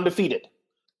undefeated,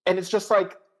 and it's just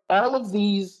like all of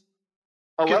these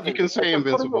 11. You can say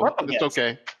invincible. It's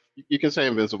okay. You can say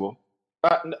invincible.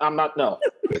 I'm not. No,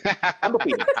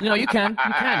 undefeated. No, you can.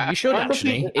 You should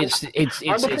actually. It's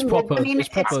proper. I mean, it's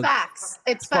proper. it's facts.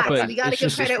 It's proper. facts. We got to It's give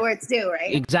just- credit where it's due,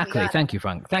 right? Exactly. Thank you,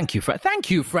 Frank. Thank you,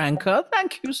 Franca.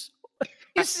 Thank you.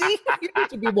 You see, you need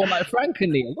to be more like Frank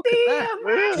and Neil. Look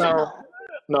at that.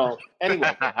 No.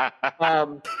 Anyway,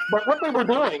 but what they were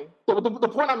doing, the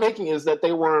point I'm making is that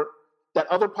that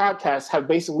other podcasts have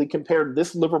basically compared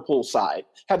this Liverpool side,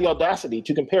 had the audacity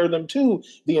to compare them to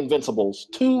the Invincibles,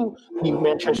 to the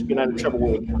Manchester United treble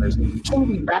winners, to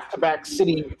the back-to-back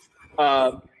City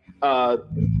Prem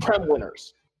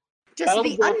winners. Just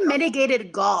the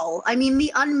unmitigated gall. I mean,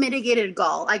 the unmitigated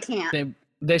gall. I can't.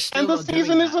 They're still And the not doing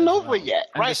season that isn't as over well. yet,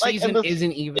 And right? the season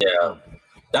isn't even. Yeah.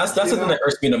 That's the thing that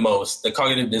hurts me the most. The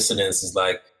cognitive dissonance is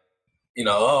like, we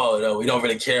don't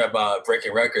really care about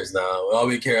breaking records now. All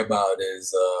we care about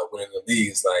is winning the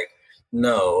leagues. Like,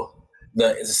 no,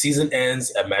 the season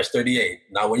ends at match 38,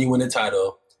 not when you win the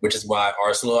title, which is why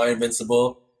Arsenal are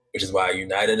invincible, which is why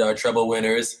United are treble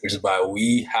winners, which is why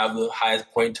we have the highest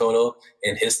point total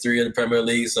in history of the Premier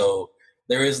League. So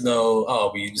there is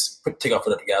no, we just take our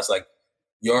foot off the gas. Like,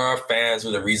 your fans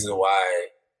are the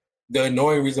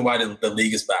annoying reason why the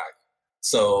league is back.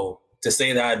 So to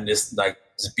say that and just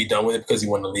be done with it because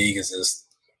you won the league is just,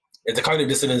 the cognitive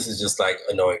dissonance is just like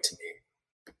annoying to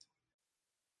me.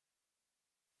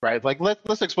 Right, like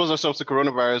let's expose ourselves to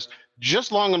coronavirus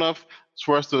just long enough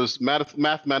for us to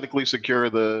mathematically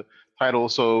secure the title,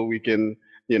 so we can,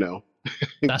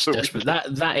 That's desperate.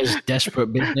 That is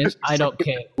desperate business. I don't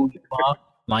care who you are.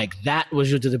 Like, that was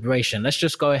your deliberation. Let's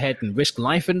just go ahead and risk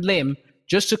life and limb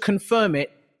just to confirm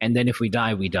it. And then if we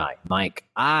die, we die. Like,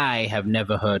 I have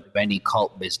never heard of any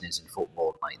cult business in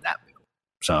football like that before.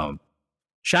 So,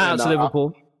 shout out to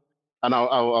Liverpool.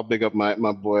 I'll big up my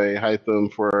boy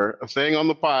Hytham for saying on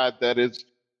the pod that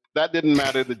didn't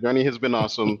matter. The journey has been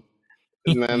awesome.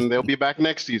 And then they'll be back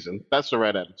next season. That's the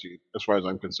right attitude, as far as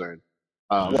I'm concerned.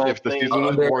 If the season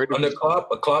was boring, under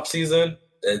Klopp season,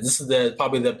 this is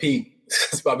probably the peak.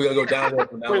 It's probably gonna go down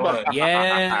from now on.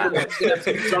 Yeah,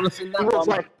 Jonathan.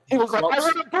 He was like, I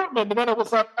went to Dortmund, and then it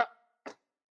was like,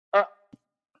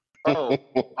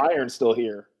 Iron's still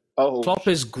here. Oh, Klopp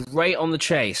is great on the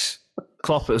chase.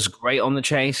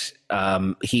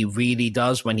 He really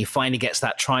does. When he finally gets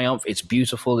that triumph, it's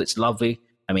beautiful. It's lovely.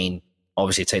 I mean,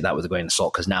 obviously take that with a grain of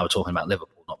salt because now we're talking about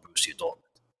Liverpool, not Borussia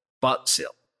Dortmund. But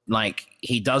still,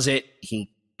 he does it.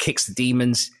 He kicks the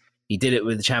demons. He did it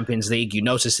with the Champions League. You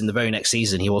notice in the very next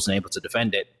season he wasn't able to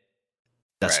defend it.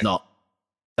 That's not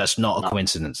a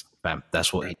coincidence, fam.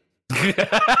 That's what he.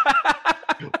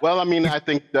 Well, I mean, I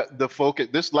think that the focus,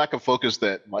 this lack of focus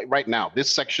that right now, this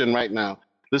section right now,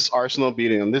 this Arsenal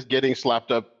beating them, this getting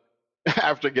slapped up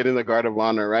after getting the Guard of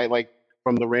Honor, right? Like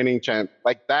from the reigning champ,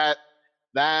 like that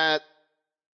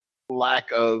lack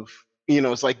of,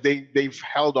 it's like they've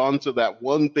held on to that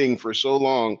one thing for so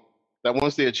long that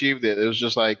once they achieved it, it was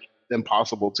just like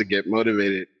impossible to get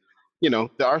motivated. The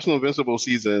Arsenal invincible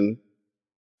season,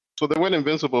 so they went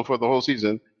invincible for the whole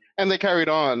season, and they carried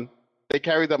on. They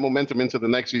carried that momentum into the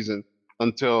next season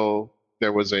until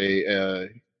there was a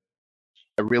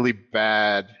really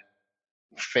bad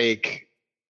fake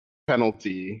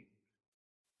penalty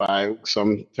by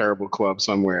some terrible club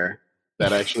somewhere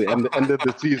that actually ended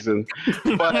the season.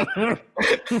 But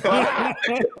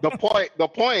the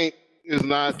point is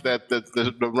not that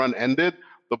the run ended.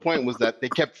 The point was that they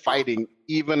kept fighting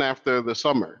even after the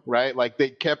summer, right? Like they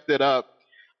kept it up.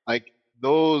 Like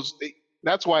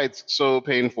that's why it's so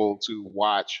painful to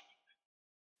watch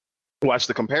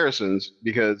the comparisons,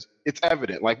 because it's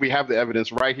evident. Like we have the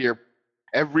evidence right here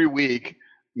every week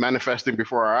manifesting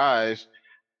before our eyes.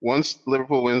 Once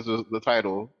Liverpool wins the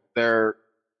title,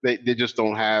 they just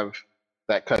don't have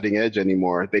that cutting edge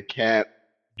anymore. They can't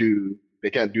do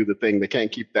the thing. They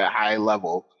can't keep that high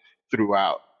level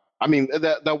throughout. I mean,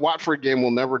 that Watford game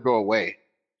will never go away.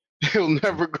 It'll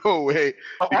never go away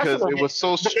because it was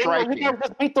so striking. We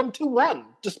just beat them 2-1.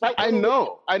 I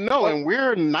know, and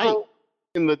we're ninth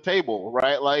in the table,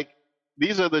 right? Like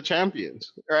these are the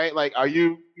champions, right? Like, are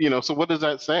you? So what does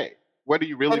that say? Where do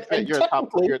you really fit? You're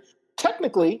top.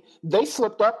 Technically, they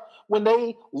slipped up when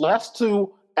they lost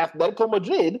to Atletico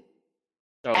Madrid.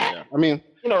 Oh yeah, I mean,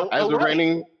 as the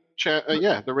reigning,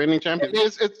 the reigning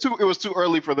champions. It was too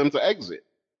early for them to exit.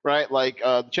 Right, like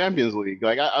the Champions League.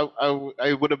 Like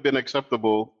I would have been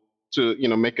acceptable to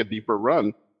make a deeper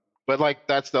run, but like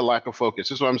that's the lack of focus.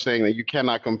 This is what I'm saying, that you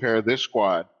cannot compare this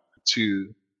squad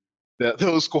to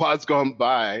those squads gone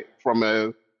by from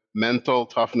a mental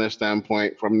toughness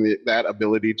standpoint, from that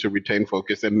ability to retain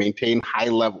focus and maintain high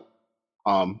level.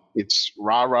 It's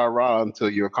rah, rah, rah until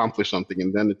you accomplish something,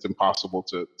 and then it's impossible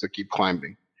to keep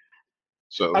climbing.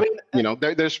 So, I mean,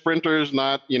 they're sprinters,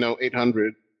 not,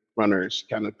 800 runners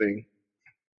kind of thing.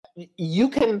 you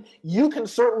can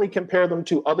certainly compare them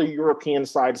to other European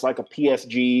sides like a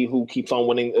PSG who keeps on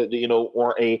winning,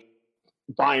 or a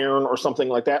Bayern or something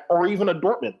like that, or even a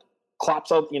Dortmund,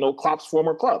 Klopp's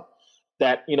former club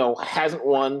that, hasn't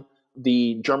won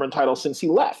the German title since he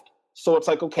left. So it's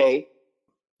like, okay,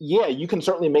 yeah, you can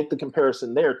certainly make the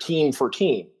comparison there, team for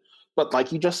team. But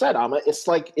like you just said, Amma, it's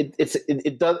like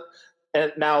it does.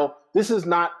 And now this is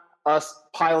not us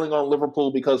piling on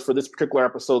Liverpool because for this particular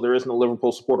episode there isn't a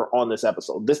Liverpool supporter on this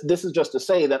episode. This is just to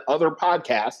say that other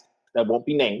podcasts that won't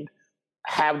be named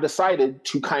have decided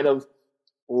to kind of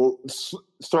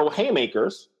throw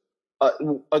haymakers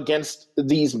against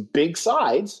these big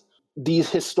sides, these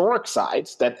historic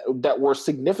sides that were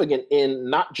significant in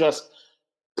not just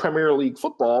Premier League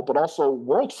football but also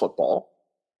world football,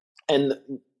 and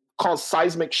cause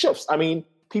seismic shifts. I mean,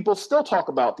 people still talk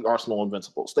about the Arsenal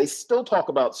Invincibles. They still talk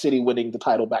about City winning the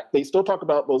title back. They still talk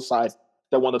about those sides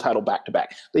that won the title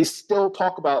back-to-back. They still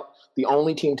talk about the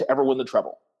only team to ever win the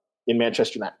treble in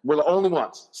Manchester United. We're the only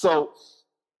ones. So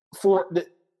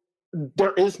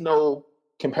there is no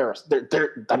comparison.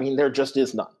 There just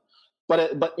is none.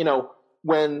 But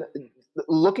when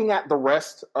looking at the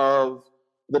rest of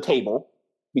the table,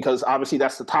 because obviously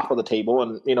that's the top of the table,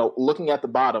 and looking at the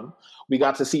bottom, we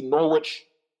got to see Norwich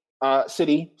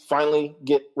City finally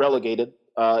get relegated.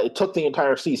 It took the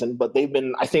entire season, but they've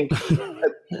been, I feel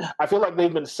like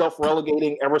they've been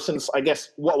self-relegating ever since, I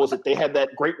guess, what was it? They had that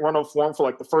great run of form for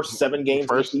like the first 7 games.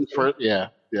 Yeah.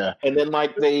 And then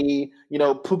like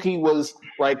Pookie was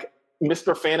like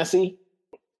Mr. Fantasy,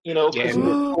 because he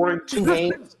was scoring 2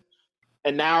 games.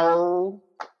 And now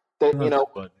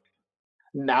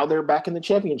now they're back in the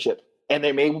championship. And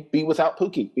they may be without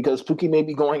Pookie because Pookie may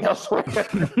be going elsewhere.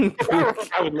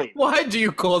 Why do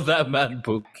you call that man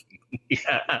Pookie?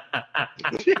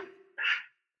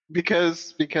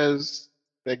 because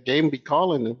that game be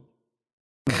calling him.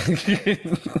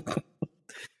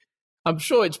 I'm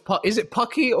sure it's is it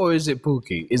Pucky or is it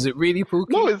Pookie? Is it really Pookie?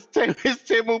 No, it's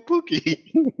Temu Pookie.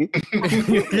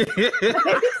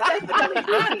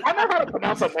 I know how to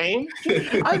pronounce a name.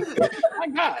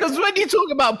 Because when you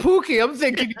talk about Pookie, I'm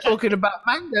thinking you're talking about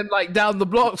Mangan, like down the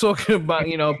block, talking about,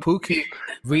 Pookie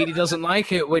really doesn't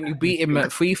like it when you beat him at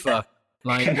FIFA.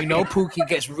 Like, Pookie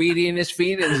gets really in his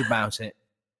feelings about it.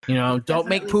 Don't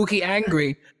make Pookie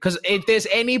angry. Because if there's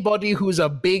anybody who's a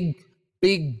big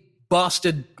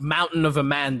bastard mountain of a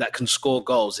man that can score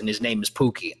goals and his name is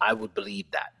Pookie, I would believe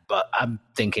that. But I'm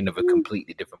thinking of a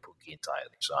completely different Pookie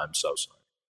entirely, so I'm so sorry.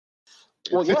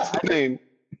 Well,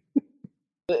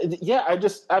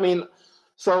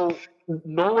 so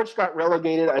Norwich got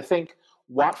relegated. I think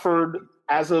Watford,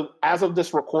 as of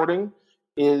this recording,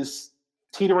 is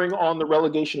teetering on the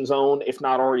relegation zone, if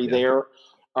not already there.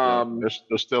 They're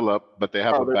still up, but they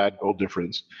have a bad goal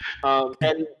difference.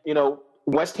 And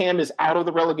West Ham is out of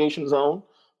the relegation zone.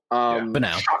 For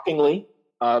now, shockingly,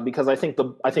 because I think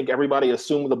everybody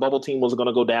assumed the bubble team was going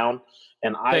to go down,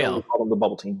 and I only call them the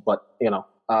bubble team, but they are.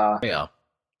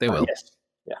 They will. Yes.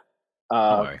 Yeah.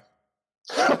 Don't worry.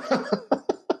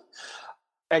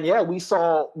 And we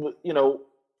saw,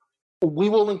 we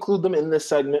will include them in this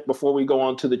segment before we go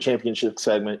on to the championship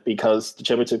segment, because the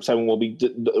championship segment will be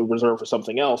reserved for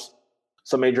something else,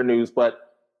 some major news. But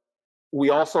we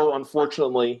also,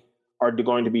 unfortunately, are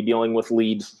going to be dealing with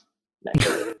Leeds next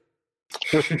year.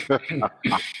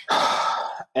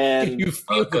 And you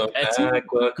feel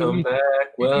welcome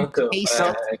back. We're going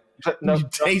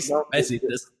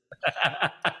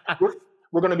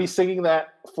to be singing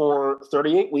that for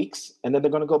 38 weeks, and then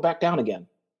they're going to go back down again.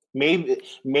 Maybe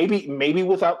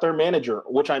without their manager,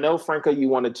 which I know, Franca, you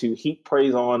wanted to heap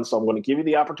praise on, so I'm going to give you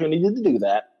the opportunity to do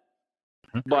that.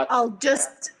 But I'll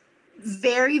just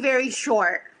very, very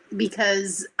short,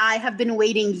 because I have been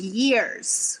waiting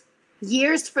years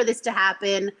for this to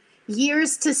happen,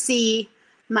 years to see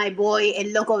my boy El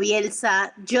Loco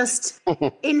Bielsa just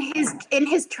in his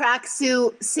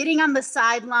tracksuit, sitting on the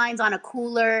sidelines on a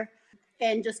cooler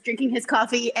and just drinking his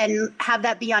coffee, and have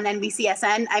that be on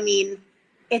NBCSN. I mean,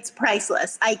 it's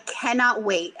priceless. I cannot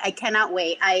wait. I'm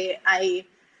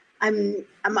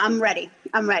ready.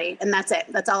 I'm ready, and that's it.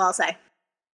 That's all I'll say.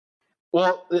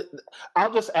 Well,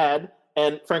 I'll just add,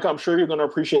 and Frank, I'm sure you're going to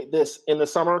appreciate this. In the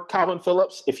summer, Calvin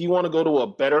Phillips, if you want to go to a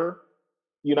better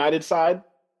United side,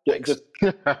 just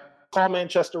call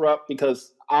Manchester up,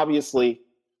 because obviously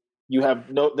You have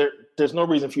there's no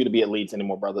reason for you to be at Leeds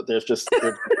anymore, brother. There's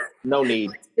no need.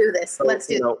 Let's do this. So, Let's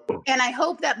do this. And I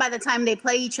hope that by the time they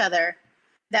play each other,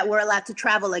 that we're allowed to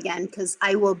travel again, because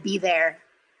I will be there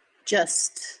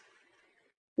just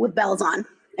with bells on.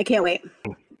 I can't wait.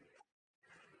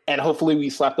 And hopefully we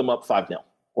slap them up 5-0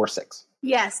 or 6.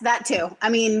 Yes, that too. I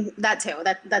mean, that too.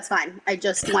 That's fine. I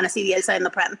just want to see the other side in the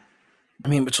Prem. I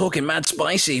mean, we're talking mad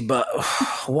spicy, but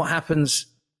what happened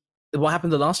the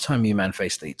last time you man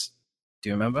faced Leeds? Do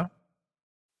you remember?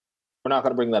 We're not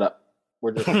going to bring that up.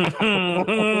 We're just Chill.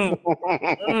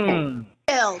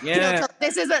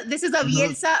 This is a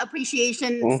Bielsa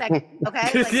appreciation segment, okay?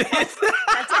 Like,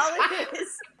 that's all it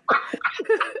is.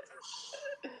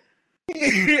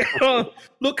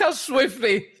 Look how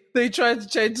swiftly they tried to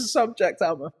change the subject,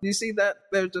 Alma. Do you see that?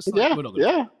 They're just like,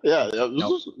 yeah.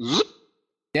 Nope.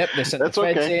 Yep, they sent the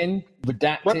feds in,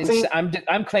 redacted. See,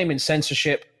 I'm claiming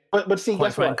censorship. But see,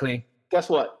 quite frankly. Guess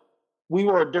what? We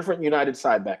were a different United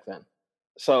side back then.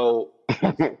 So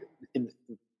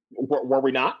were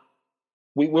we not?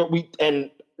 We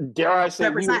and dare I say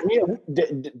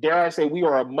we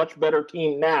are a much better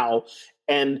team now.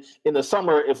 And in the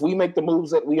summer, if we make the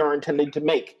moves that we are intending to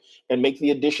make and make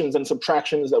the additions and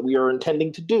subtractions that we are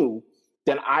intending to do,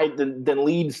 then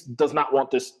Leeds does not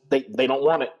want this. They don't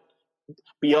want it.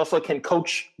 Bielsa can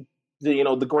coach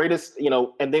the greatest,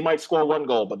 and they might score 1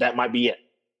 goal, but that might be it,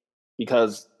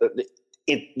 because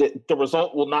the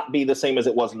result will not be the same as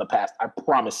it was in the past. I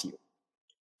promise you.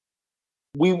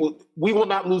 We will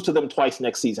not lose to them twice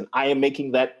next season. I am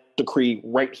making that decree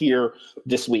right here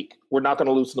this week. We're not going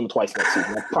to lose to them twice next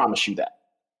season. I promise you that.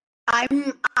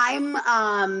 I'm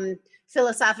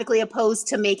philosophically opposed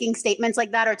to making statements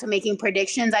like that or to making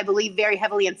predictions. I believe very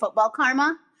heavily in football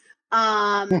karma.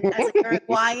 As a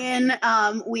Uruguayan,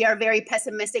 we are very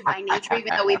pessimistic by nature,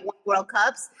 even though we've won World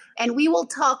Cups. And we will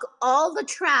talk all the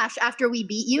trash after we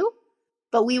beat you,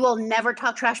 but we will never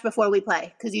talk trash before we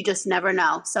play, because you just never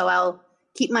know. So I'll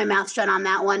keep my mouth shut on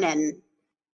that one and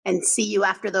see you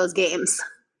after those games.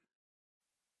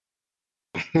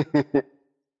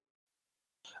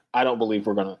 I don't believe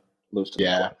we're going to lose to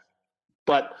them.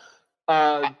 But,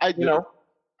 go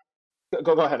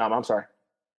ahead, Nam. I'm sorry.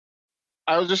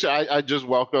 I just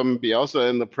welcome Bielsa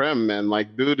in the Prem, man.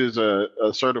 Like, dude is a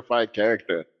certified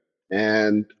character.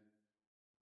 And,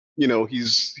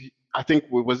 I think,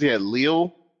 was he at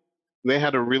Lille? They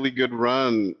had a really good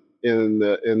run in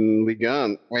Ligue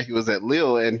 1 where he was at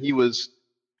Lille, and he was,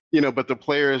 but the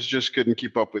players just couldn't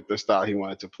keep up with the style he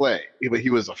wanted to play. But he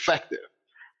was effective.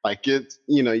 Like, it's,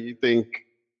 you think,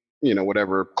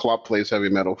 whatever, Klopp plays heavy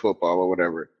metal football or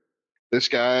whatever. This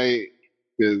guy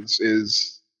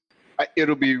is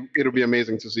it'll be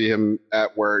amazing to see him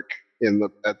at work in the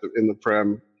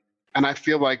Prem. And I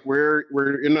feel like we're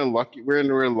lucky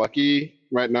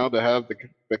right now to have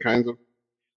the kinds of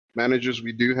managers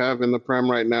we do have in the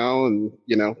Prem right now, and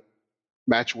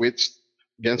match wits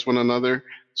against one another.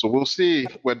 So we'll see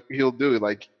what he'll do.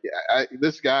 Like,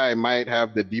 this guy might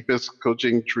have the deepest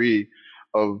coaching tree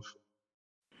of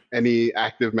any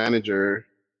active manager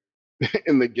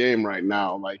in the game right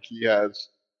now. Like, he has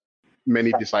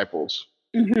many disciples.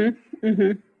 Mm-hmm.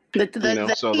 Mm-hmm.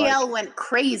 The PL went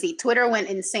crazy. Twitter went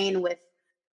insane with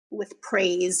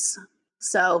praise.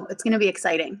 So it's going to be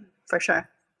exciting for sure.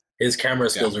 His camera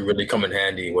skills will really come in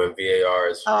handy when VAR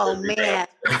is. Oh man,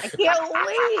 I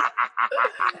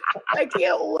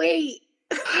can't wait.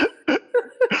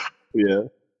 Yeah.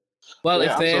 Well,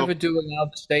 if they ever do allow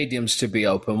the stadiums to be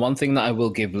open, one thing that I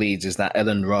will give Leeds is that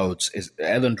Elland Road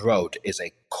is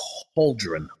a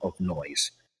cauldron of noise.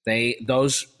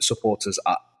 Those supporters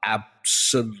are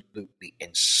absolutely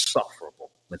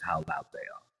insufferable with how loud they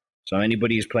are. So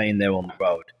anybody who's playing there on the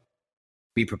road,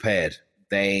 be prepared.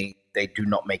 They do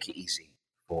not make it easy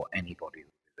for anybody who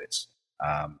visits.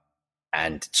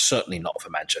 And certainly not for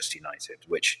Manchester United,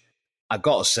 which I've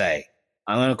got to say,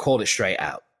 I'm going to call it straight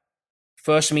out.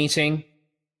 First meeting,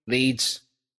 Leeds,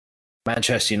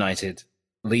 Manchester United.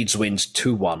 Leeds wins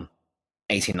 2-1,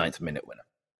 89th minute winner.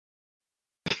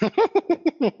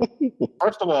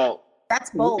 First of all,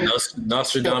 that's bold.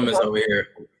 Nostradamus over here.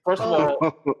 First of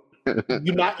all,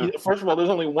 there's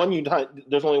only one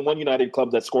United club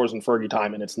that scores in Fergie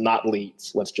time, and it's not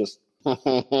Leeds. Let's just there's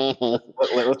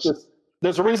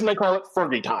a reason they call it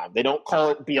Fergie time. They don't call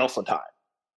it Bielsa time.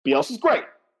 Bielsa's great.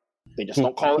 They just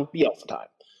don't call it Bielsa time.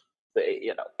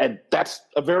 And that's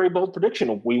a very bold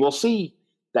prediction. We will see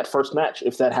that first match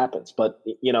if that happens. But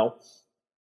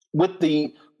with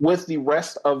the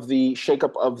rest of the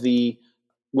shakeup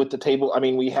with the table, I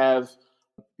mean, we have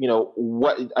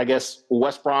what I guess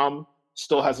West Brom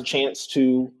still has a chance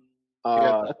to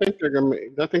I think they're gonna.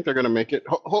 I think they're gonna make it.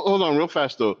 Hold on, real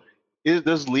fast though.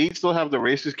 Does Leeds still have the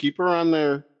racist keeper on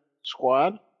their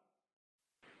squad?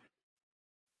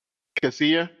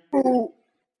 Casilla?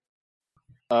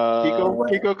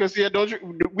 Kiko Casilla, don't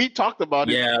you? We talked about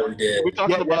it. Yeah, we did. We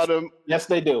talked about him. Yes,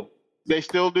 they do. They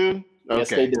still do. Okay. Yes,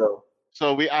 they do.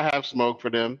 So I have smoke for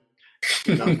them.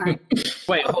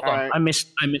 Wait, hold on. Right. I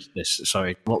missed this.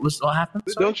 Sorry. What happened?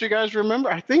 Sorry. Don't you guys remember?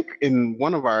 I think in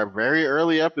one of our very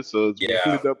early episodes, we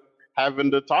ended up having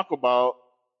to talk about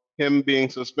him being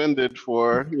suspended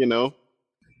for,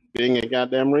 being a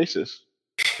goddamn racist.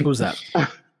 Who's that?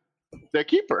 Their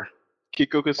keeper,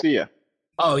 Kiko Casilla.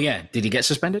 Oh yeah, did he get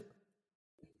suspended?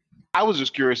 I was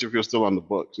just curious if he was still on the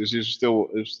books. If he's still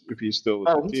with he's the team. still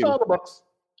on the books.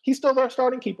 He's still their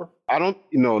starting keeper. I don't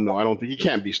think he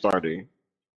can't be starting.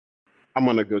 I'm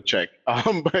gonna go check.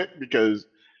 But because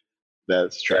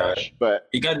that's trash. Yeah. But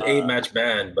he got an 8-match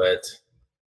ban, but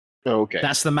okay.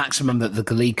 That's the maximum that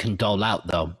the league can dole out,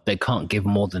 though. They can't give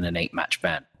more than an 8-match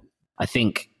ban. I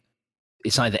think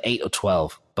it's either 8 or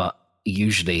 12, but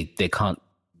usually they can't.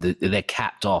 They're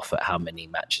capped off at how many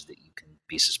matches that you can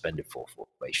be suspended for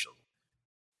racial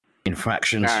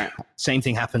infractions. Right. Same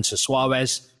thing happened to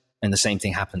Suarez, and the same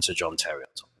thing happened to John Terry on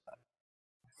top of that.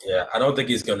 Yeah, I don't think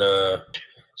he's gonna.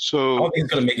 So I don't think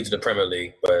he's gonna make it to the Premier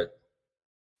League, but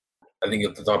I think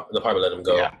they'll probably let him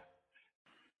go. Yeah.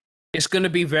 It's going to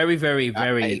be very, very,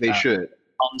 very they should.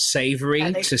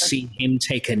 unsavory to see him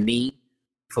take a knee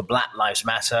for Black Lives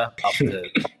Matter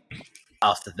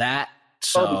after that.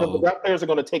 So because the black players are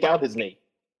going to take out his knee.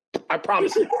 I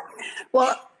promise you.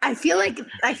 Well, I feel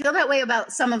that way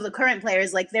about some of the current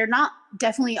players. Like they're not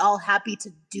definitely all happy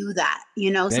to do that.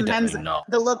 Sometimes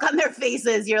the look on their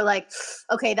faces, you're like,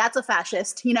 okay, that's a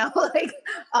fascist. Like,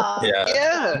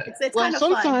 yeah. It's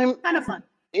kind of fun.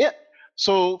 Yeah.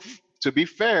 So to be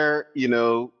fair,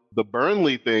 the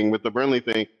Burnley thing, those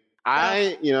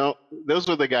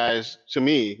are the guys to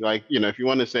me. Like, if you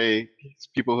want to say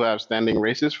people who have standing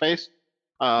racist face,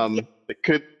 it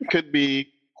could be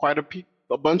quite a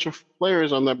bunch of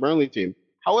players on that Burnley team.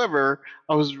 However,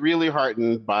 I was really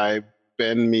heartened by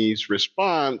Ben Mee's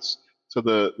response to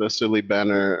the silly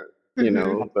banner, in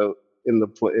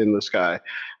the sky,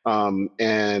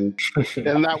 and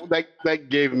that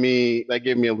gave me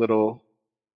a little,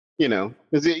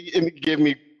 it gave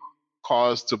me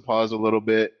cause to pause a little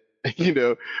bit,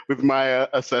 with my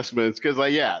assessments, because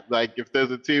if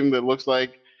there's a team that looks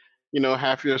like,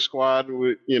 half your squad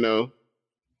with,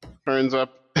 turns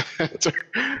up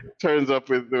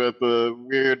with the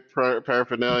weird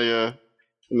paraphernalia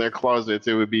in their closets,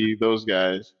 it would be those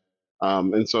guys.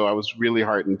 And so I was really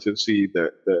heartened to see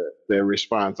their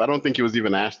response. I don't think he was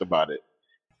even asked about it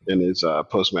in his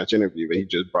post-match interview, but he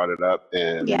just brought it up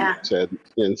and said,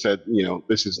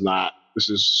 this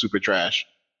is super trash,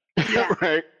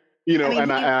 right?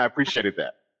 I appreciated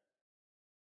that.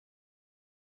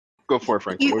 Go for it,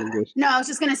 Frank. No, I was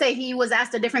just going to say he was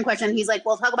asked a different question. He's like,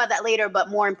 "We'll talk about that later, but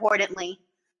more importantly,"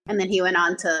 and then he went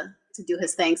on to do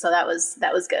his thing. So that was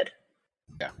good.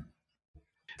 Yeah.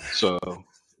 So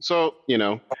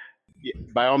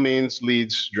by all means,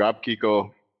 Leeds, drop Kiko.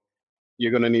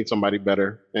 You're going to need somebody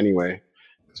better anyway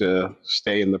to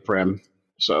stay in the Prem.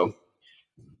 So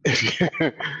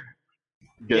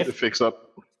fix up.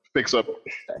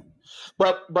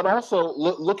 But also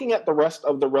looking at the rest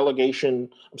of the relegation.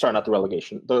 I'm sorry, not the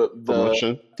relegation. The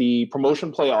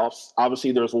promotion playoffs.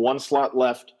 Obviously, there's one slot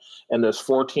left, and there's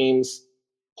 4 teams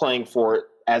playing for it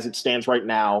as it stands right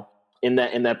now. In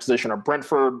that position are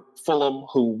Brentford, Fulham,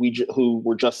 who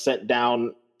were just sent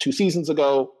down 2 seasons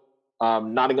ago,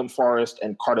 Nottingham Forest,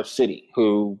 and Cardiff City,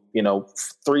 who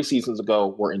 3 seasons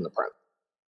ago were in the Prem.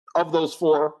 Of those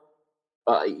 4,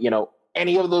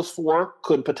 any of those 4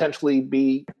 could potentially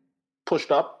be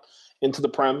pushed up into the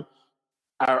Prem.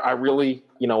 I really,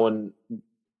 and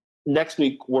next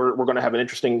week we're going to have an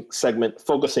interesting segment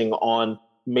focusing on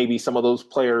maybe some of those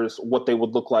players, what they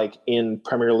would look like in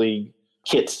Premier League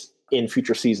kits in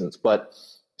future seasons. But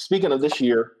speaking of this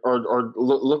year, or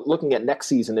looking at next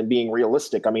season and being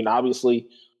realistic, I mean, obviously,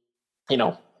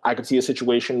 I could see a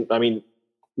situation. I mean,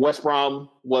 West Brom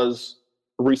was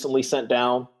recently sent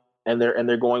down, and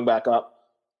they're going back up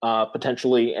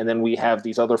potentially. And then we have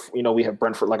these other, we have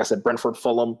Brentford, like I said, Brentford,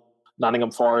 Fulham,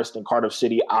 Nottingham Forest, and Cardiff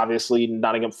City. Obviously,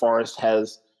 Nottingham Forest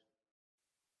has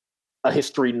a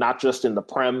history not just in the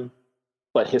Prem,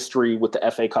 but history with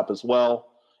the FA Cup as well,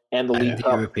 and the League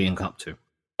Cup, European Cup too,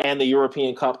 and the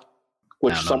European Cup,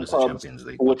 which some clubs,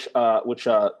 which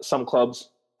some clubs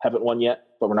haven't won yet.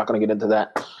 But we're not going to get into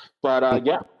that. But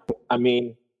I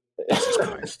mean,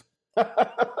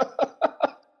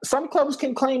 some clubs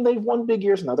can claim they've won big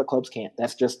years and other clubs can't.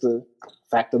 That's just the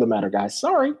fact of the matter, guys.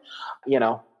 Sorry.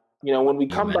 When we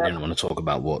come back, I didn't want to talk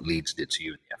about what Leeds did to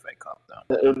you in the FA Cup, though.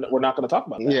 We're not going to talk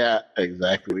about that. Yeah,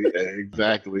 exactly. We're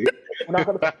not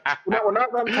going to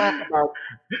talk about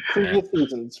previous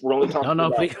seasons. We're only talking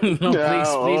about.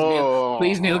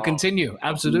 Please, Neil, continue.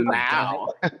 Absolutely. Now.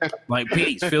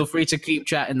 Please feel free to keep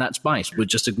chatting that spice. We're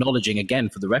just acknowledging again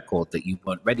for the record that you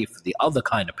weren't ready for the other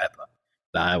kind of pepper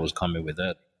that I was coming with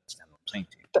earlier. That's what I'm saying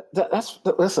to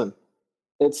you. Listen,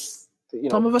 it's.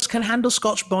 Some of us can handle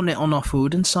Scotch bonnet on our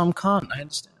food and some can't. I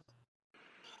understand.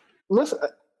 Listen,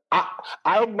 I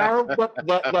acknowledge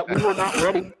that we were not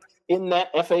ready in that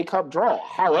FA Cup draw.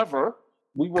 However,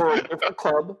 we were a different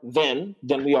club then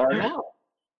than we are now,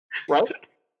 right?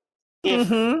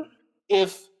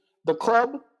 If the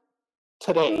club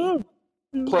today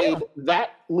played that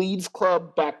Leeds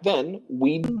club back then,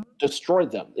 we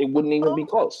destroyed them. It wouldn't even be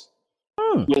close.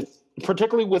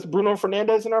 Particularly with Bruno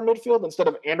Fernandes in our midfield instead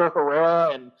of Ander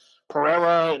Herrera and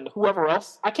Pereira and whoever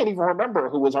else. I can't even remember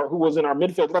who was in our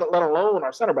midfield, let alone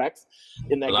our center backs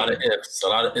in that game. A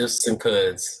lot of ifs and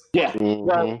coulds. Yeah.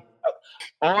 Well,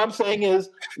 all I'm saying is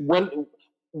when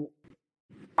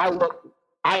I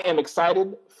am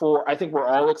excited I think we're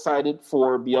all excited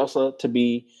for Bielsa to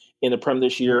be in the Prem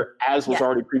this year. As was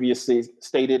already previously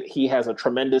stated, he has a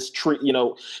tremendous tree.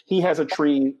 He has a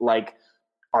tree like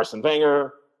Arsene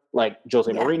Wenger, like Jose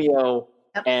Mourinho,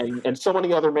 and so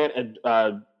many other men, and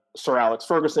Sir Alex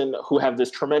Ferguson, who have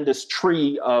this tremendous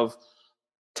tree of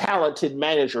talented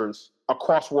managers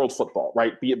across world football.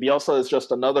 Right, Bielsa is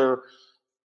just another,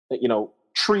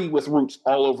 tree with roots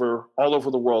all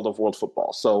over the world of world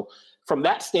football. So from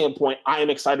that standpoint, I am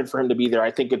excited for him to be there.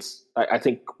 I think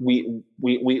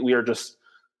we are just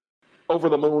over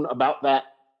the moon about that.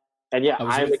 And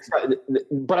I'm excited,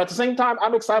 but at the same time,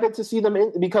 I'm excited to see them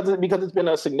in because it's been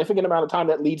a significant amount of time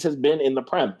that Leeds has been in the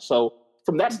Prem. So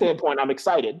from that standpoint, I'm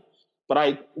excited, but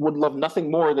I would love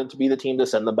nothing more than to be the team to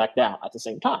send them back down at the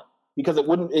same time because it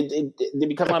wouldn't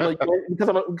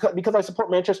because I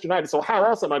support Manchester United. So how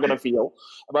else am I going to feel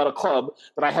about a club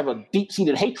that I have a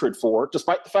deep-seated hatred for,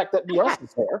 despite the fact that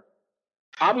Bielsa's there?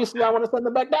 Obviously, I want to send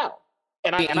them back down.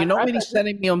 You're not really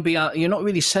sending me on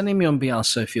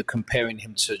Bielsa if you're comparing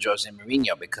him to Jose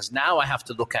Mourinho, because now I have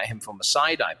to look at him from a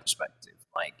side-eye perspective.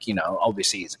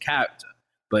 Obviously he's a character,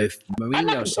 but if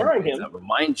Mourinho's something that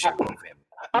reminds you of him.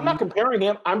 I'm not comparing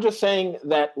him. I'm just saying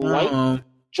that like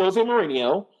Jose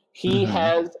Mourinho, he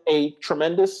has a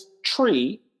tremendous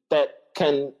tree that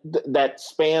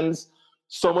spans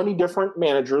so many different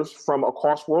managers from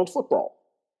across world football.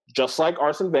 Just like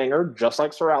Arsene Wenger, just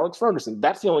like Sir Alex Ferguson.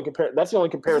 That's the only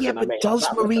comparison I made. Does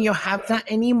Mourinho have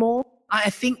that anymore? I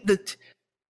think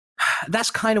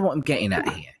that's kind of what I'm getting at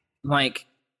here.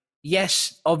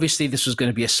 Yes, obviously this was going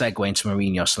to be a segue into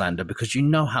Mourinho slander because you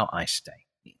know how I stay.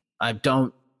 I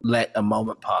don't let a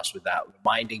moment pass without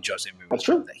reminding Jose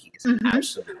Mourinho that he is an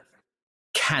absolute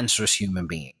cancerous human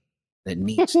being that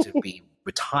needs to be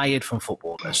retired from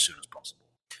football as soon as possible.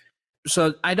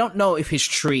 So I don't know if his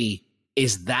tree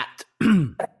is that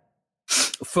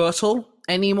fertile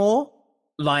anymore.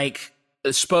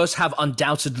 Spurs have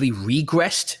undoubtedly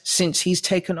regressed since he's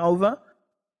taken over.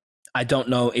 I don't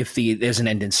know if there's an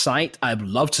end in sight. I'd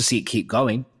love to see it keep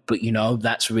going, but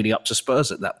that's really up to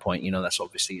Spurs at that point. That's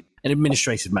obviously an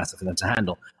administrative matter for them to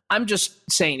handle. I'm just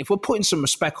saying, if we're putting some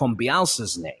respect on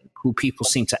Bielsa's name, who people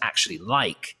seem to actually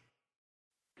like,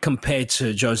 compared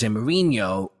to Jose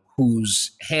Mourinho,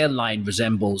 whose hairline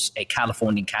resembles a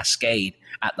Californian cascade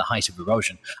at the height of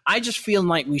erosion. I just feel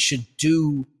like we should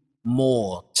do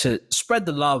more to spread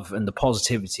the love and the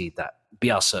positivity that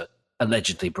Bielsa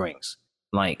allegedly brings.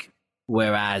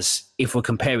 Whereas if we're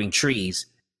comparing trees,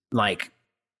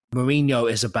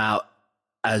 Mourinho is about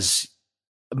as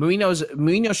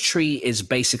Mourinho's tree is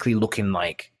basically looking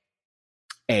like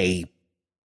a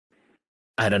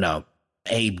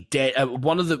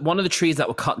one of the trees that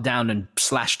were cut down and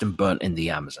slashed and burnt in the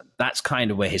Amazon. That's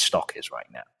kind of where his stock is right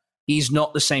now. He's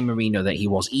not the same Mourinho that he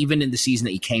was, even in the season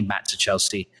that he came back to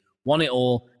Chelsea, won it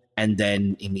all, and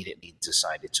then immediately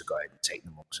decided to go ahead and take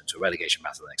the Monks into a relegation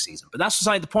battle next season. But that's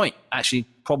beside the point. Actually,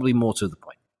 probably more to the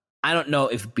point. I don't know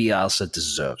if Bielsa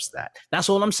deserves that. That's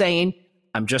all I'm saying.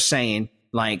 I'm just saying,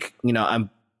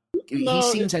 he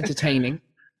seems entertaining,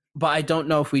 but I don't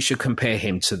know if we should compare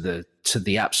him to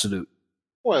the absolute.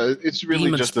 Well, it's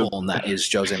really just spawn that is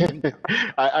Jose Mourinho.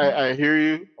 I hear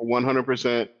you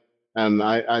 100%, and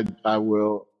I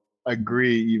will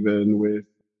agree even with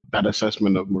that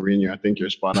assessment of Mourinho. I think you're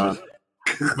spot on.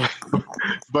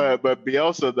 but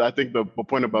Bielsa, I think the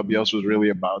point about Bielsa was really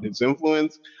about his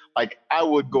influence like I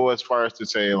would go as far as to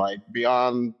say like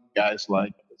beyond guys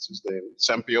like what's his name,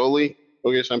 Sampioli,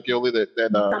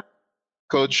 that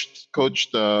coached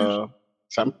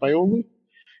Sampaoli,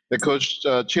 that coached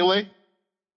Chile.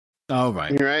 Oh,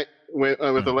 right. Right,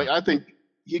 with the like, I think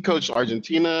he coached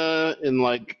Argentina in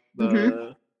like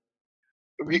the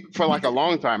for like a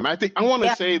long time. I want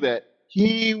to say that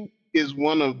he is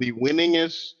one of the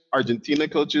winningest Argentina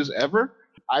coaches ever.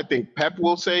 I think Pep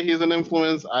will say he's an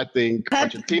influence. I think Pep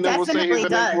Argentina will say he's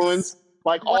an influence.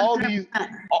 Like 100%.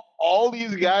 all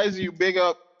these guys you big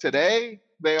up today,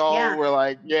 they all were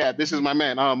like, yeah, this is my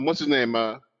man. What's his name?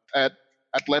 At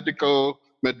Atletico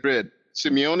Madrid,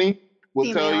 Simeone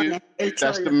will tell you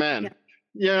that's the man.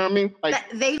 You know what I mean? Like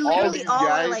they literally all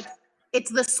are like,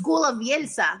 it's the school of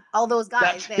Bielsa. All those guys.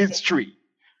 That's his tree.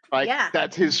 Like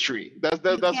that's his tree. That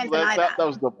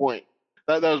was the point.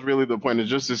 That was really the point. Is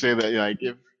just to say that like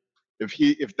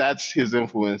if that's his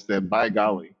influence, then by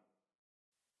golly,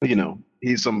 you know,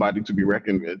 he's somebody to be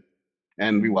reckoned with,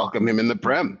 and we welcome him in the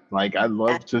Prem. Like I'd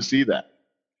love to see that.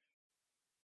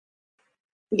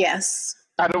 Yes.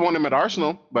 I don't want him at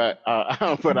Arsenal, but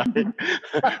I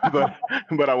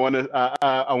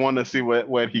want to see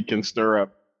what he can stir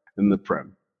up in the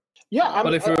Prem. Yeah,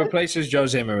 but if he replaces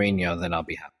Jose Mourinho, then I'll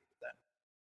be happy with that.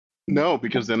 No,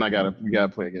 because then we gotta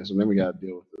play against him. Then we gotta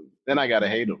deal with him. Then I gotta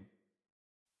hate him.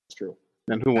 That's true.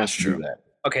 And who wants to do that?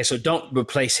 Okay, so don't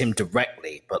replace him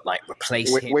directly, but like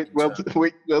replace him. Wait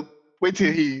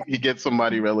till he gets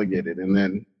somebody relegated, and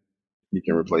then you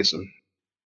can replace him.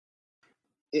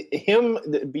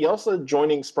 Bielsa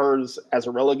joining Spurs as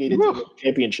a relegated team in the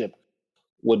championship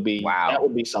would be that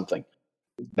would be something.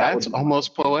 That's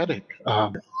almost poetic.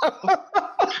 And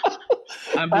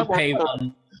we pay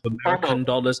American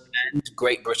dollars and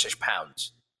Great British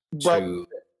pounds to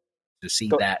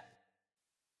see that.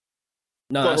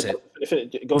 No, that's it.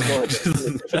 Go ahead.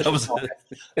 That was okay.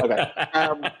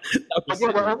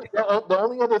 The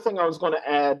only other thing I was going to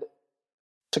add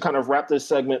to kind of wrap this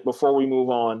segment before we move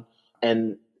on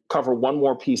and cover one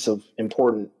more piece of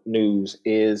important news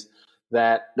is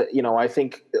that, you know, I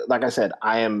think, like I said,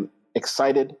 I am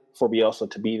excited for Bielsa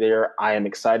to be there. I am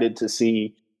excited to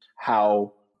see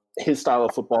how his style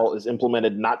of football is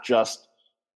implemented, not just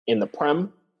in the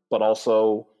Prem, but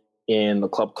also in the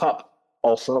Club Cup,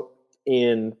 also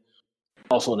in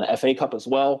the FA Cup as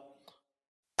well.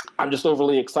 I'm just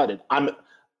overly excited. I'm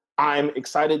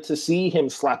excited to see him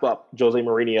slap up Jose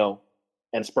Mourinho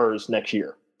and Spurs next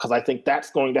year, because I think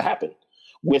that's going to happen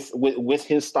with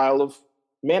his style of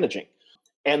managing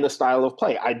and the style of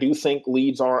play. I do think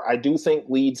Leeds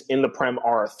in the Prem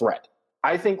are a threat.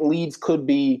 I think Leeds could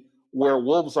be where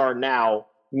Wolves are now,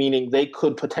 meaning they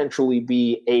could potentially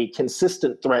be a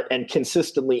consistent threat and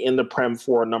consistently in the Prem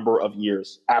for a number of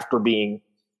years after being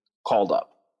called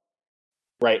up.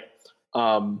 Right?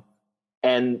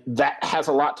 And that has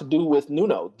a lot to do with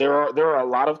Nuno. There are a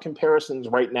lot of comparisons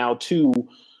right now to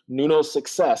Nuno's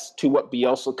success to what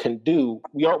Bielsa can do.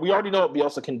 We already know what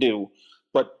Bielsa can do,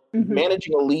 but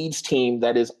managing a Leeds team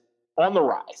that is on the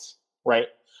rise, right?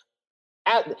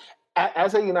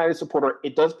 As a United supporter,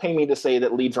 it does pain me to say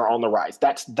that Leeds are on the rise.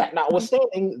 That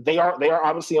notwithstanding, they are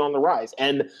obviously on the rise,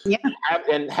 and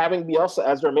having Bielsa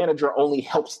as their manager only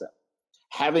helps them.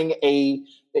 Having in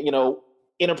a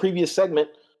previous segment,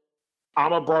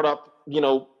 Ama brought up,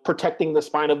 protecting the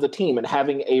spine of the team and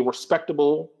having a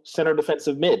respectable center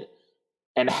defensive mid,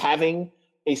 and having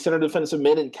a center defensive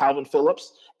mid in Calvin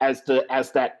Phillips as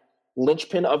that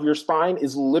linchpin of your spine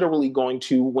is literally going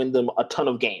to win them a ton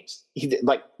of games. If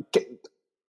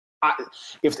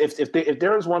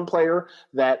there is one player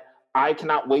that I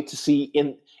cannot wait to see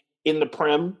in the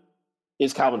Prem,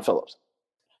 is Calvin Phillips.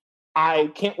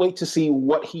 I can't wait to see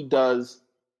what he does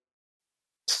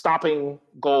stopping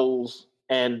goals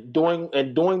and doing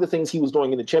the things he was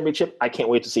doing in the Championship. I can't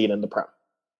wait to see it in the Prem.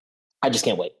 I just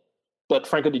can't wait. But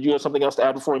Franco, did you have something else to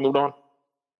add before we moved on?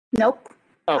 Nope.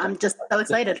 Okay. I'm just so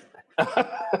excited.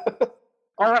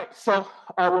 All right. So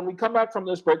when we come back from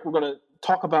this break, we're going to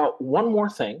talk about one more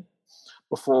thing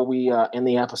before we end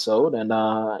the episode. And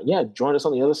join us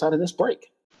on the other side of this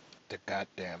break. The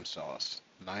goddamn sauce.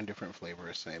 9 different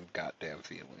flavors, same goddamn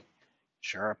feeling.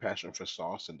 Share our passion for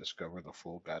sauce and discover the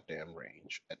full goddamn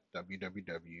range at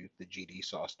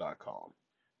www.thegdsauce.com.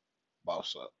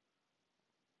 Boss up.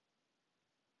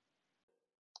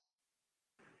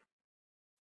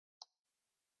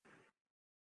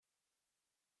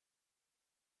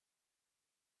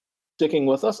 Sticking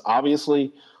with us,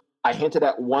 obviously, I hinted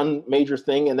at one major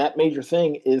thing, and that major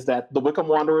thing is that the Wycombe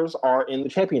Wanderers are in the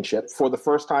Championship for the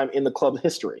first time in the club's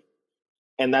history.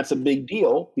 And that's a big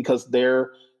deal because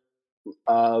their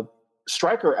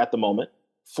striker at the moment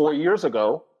 4 years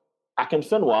ago,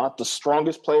 Akinfenwa, the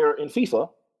strongest player in FIFA,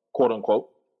 quote unquote,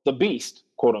 the beast,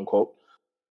 quote unquote,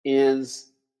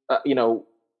 is,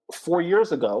 4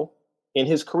 years ago in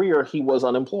his career, he was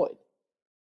unemployed.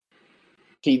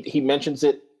 He mentions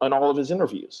it in all of his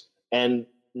interviews. And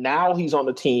now he's on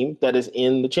a team that is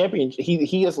in the championship.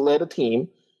 He has led a team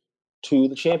to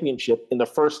the championship in the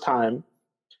first time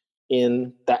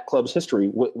in that club's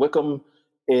history. Wycombe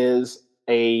is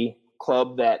a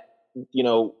club that,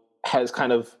 has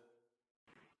kind of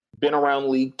been around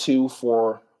League Two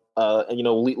for,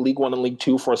 League One and League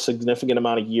Two for a significant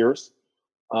amount of years.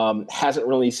 Hasn't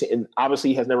really seen,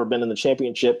 obviously has never been in the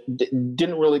championship,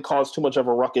 didn't really cause too much of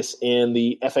a ruckus in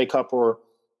the FA Cup or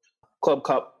Club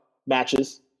Cup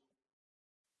matches,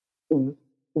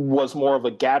 was more of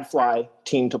a gadfly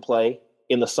team to play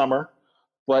in the summer.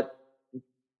 But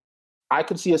I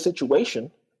could see a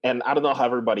situation, and I don't know how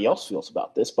everybody else feels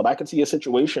about this, but I could see a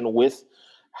situation with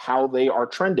how they are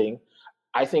trending.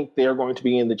 I think they're going to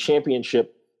be in the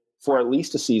championship for at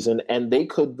least a season, and they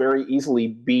could very easily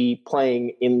be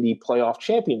playing in the playoff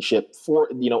championship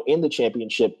in the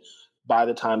championship by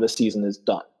the time the season is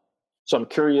done. So I'm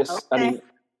curious. Okay. I mean,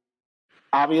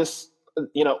 obvious,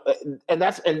 and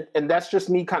that's just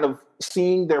me kind of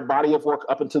seeing their body of work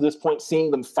up until this point,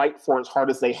 seeing them fight for as hard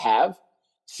as they have,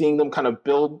 seeing them kind of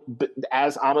build,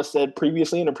 as Amma said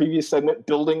previously in a previous segment,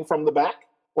 building from the back,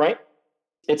 right?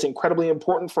 It's incredibly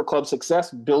important for club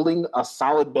success. Building a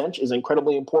solid bench is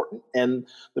incredibly important, and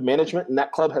the management in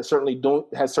that club has certainly done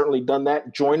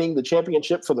that. Joining the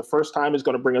championship for the first time is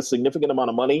going to bring a significant amount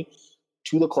of money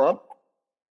to the club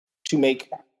to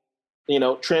make,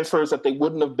 transfers that they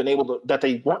weren't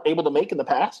able to make in the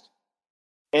past,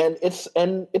 and it's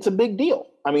a big deal.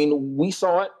 I mean, we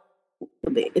saw it.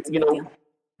 It's a big deal.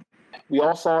 We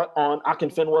all saw it on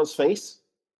Akinfenwa's face.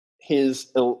 He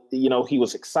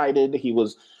was excited. He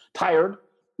was tired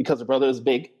because the brother is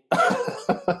big.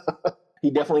 He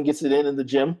definitely gets it in the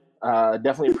gym.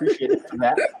 Definitely appreciate it for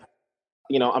that.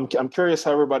 I'm curious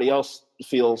how everybody else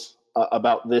feels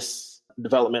about this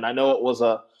development. I know it was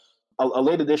a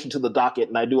late addition to the docket,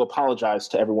 and I do apologize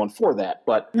to everyone for that.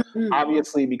 But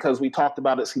obviously, because we talked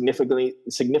about it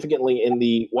significantly in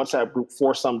the WhatsApp group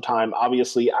for some time,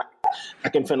 obviously,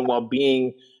 Akinfenwa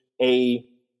being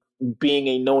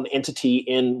a known entity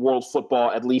in world football,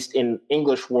 at least in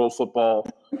English world football,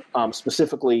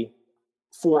 specifically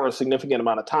for a significant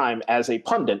amount of time as a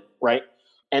pundit, right?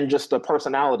 And just a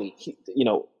personality,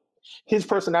 his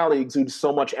personality exudes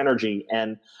so much energy,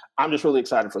 and I'm just really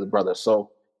excited for the brother. So,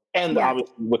 and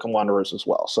obviously Wycombe Wanderers as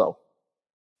well. So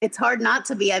it's hard not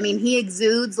to be. I mean, he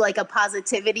exudes like a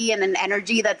positivity and an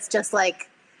energy that's just like,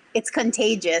 it's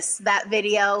contagious, that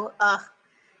video.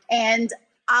 And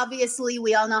obviously,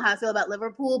 we all know how I feel about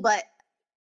Liverpool, but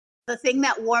the thing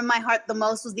that warmed my heart the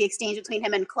most was the exchange between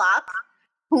him and Klopp,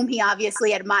 whom he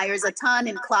obviously admires a ton,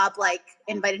 and Klopp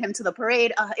invited him to the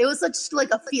parade. It was such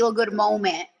a feel-good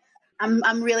moment.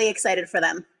 I'm really excited for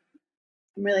them.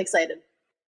 I'm really excited.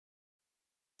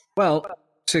 Well,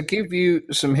 to give you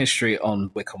some history on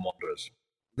Wycombe Wanderers,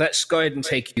 let's go ahead and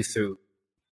take you through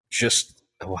just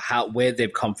where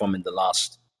they've come from in the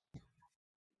last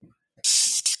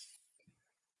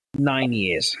 9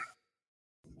 years.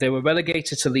 They were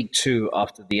relegated to League Two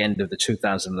after the end of the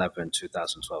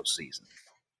 2011-2012 season.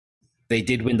 They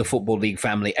did win the Football League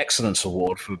Family Excellence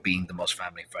Award for being the most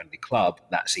family-friendly club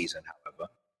that season, however.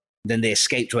 Then they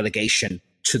escaped relegation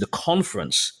to the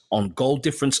conference on goal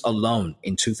difference alone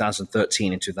in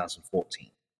 2013 and 2014.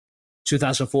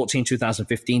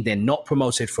 2014-2015, they're not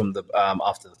promoted from the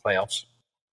after the playoffs.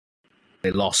 They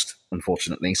lost,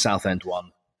 unfortunately. Southend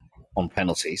won on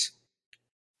penalties.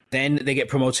 Then they get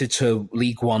promoted to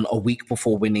League One a week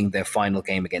before winning their final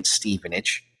game against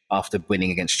Stevenage, after winning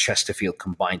against Chesterfield,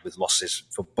 combined with losses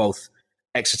for both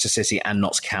Exeter City and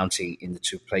Notts County in the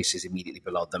two places immediately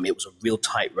below them. It was a real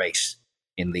tight race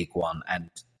in League One, and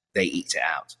they eked it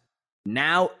out.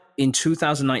 Now, in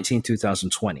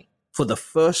 2019-2020, for the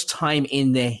first time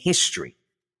in their history,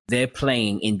 they're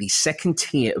playing in the second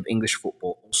tier of English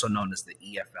football, also known as the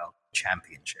EFL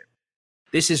Championship.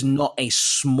 This is not a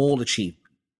small achievement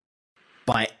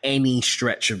by any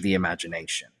stretch of the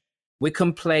imagination.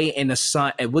 Wycombe play in a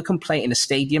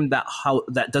stadium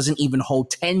that doesn't even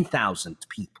hold 10,000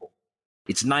 people.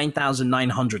 It's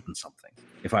 9,900 and something,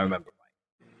 if I remember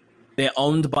right. They're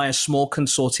owned by a small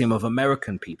consortium of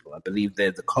American people. I believe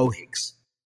they're the Cohigs.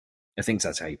 I think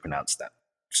that's how you pronounce that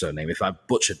surname. If I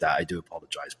butchered that, I do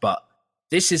apologize. But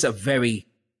this is a very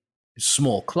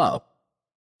small club,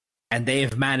 and they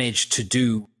have managed to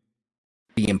do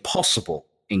the impossible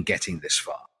in getting this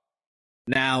far.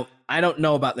 Now, I don't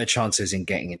know about their chances in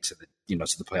getting into to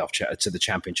the to the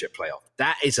championship playoff.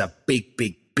 That is a big,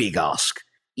 big, big ask,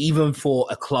 even for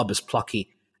a club as plucky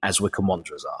as Wycombe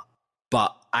Wanderers are.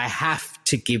 But I have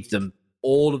to give them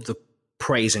all of the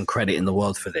praise and credit in the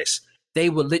world for this. They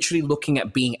were literally looking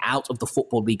at being out of the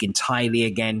Football League entirely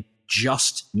again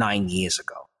just 8 years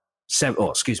ago.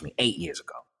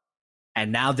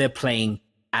 And now they're playing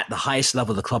at the highest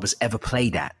level the club has ever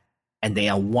played at. And they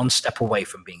are one step away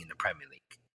from being in the Premier League.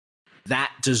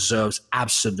 That deserves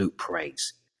absolute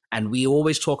praise. And we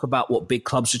always talk about what big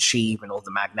clubs achieve and all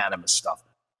the magnanimous stuff.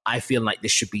 I feel like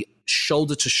this should be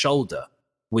shoulder to shoulder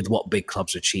with what big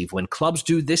clubs achieve. When clubs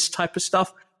do this type of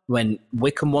stuff, when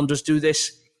Wycombe Wanderers do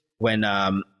this, when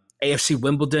AFC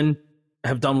Wimbledon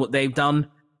have done what they've done,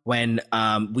 when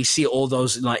we see all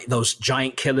those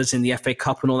giant killers in the FA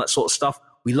Cup and all that sort of stuff,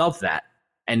 we love that.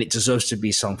 And it deserves to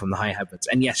be sung from the high heavens.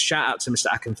 And yes, shout out to Mr.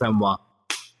 Akinfenwa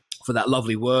for that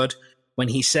lovely word when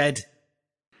he said,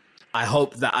 I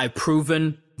hope that I've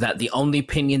proven that the only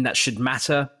opinion that should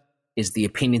matter is the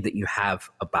opinion that you have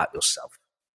about yourself.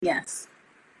 Yes.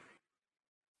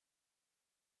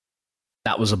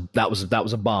 That was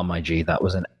a bar, my G. That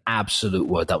was an absolute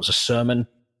word. That was a sermon.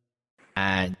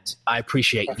 And I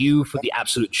appreciate you for the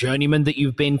absolute journeyman that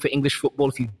you've been for English football.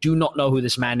 If you do not know who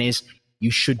this man is,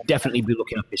 you should definitely be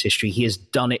looking up his history. He has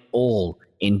done it all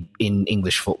in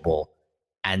English football.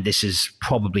 And this is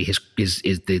probably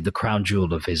the crown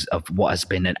jewel of what has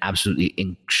been an absolutely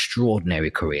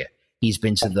extraordinary career. He's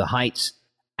been to the heights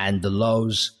and the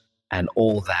lows and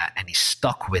all that, and he's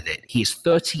stuck with it. He is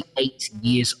 38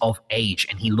 years of age,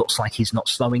 and he looks like he's not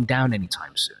slowing down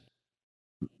anytime soon.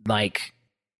 Like,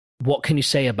 what can you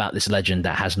say about this legend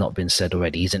that has not been said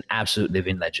already? He's an absolute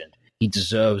living legend. He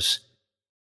deserves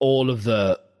all of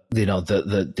the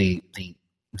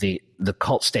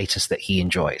cult status that he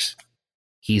enjoys.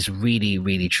 He's really,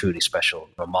 really, truly special,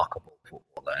 remarkable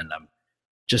footballer, and I'm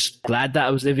just glad that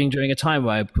I was living during a time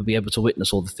where I could be able to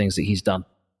witness all the things that he's done.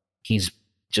 He's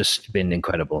just been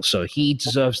incredible. So he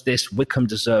deserves this. Wycombe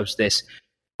deserves this.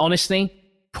 Honestly,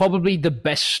 probably the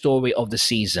best story of the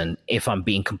season, if I'm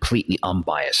being completely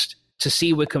unbiased. To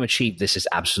see Wycombe achieve this is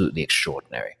absolutely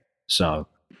extraordinary. So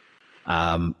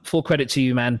full credit to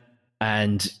you, man,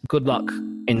 and good luck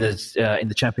in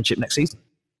the championship next season.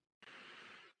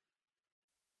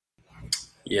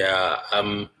 Yeah,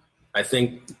 I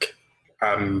think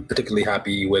I'm particularly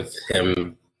happy with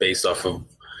him based off of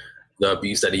the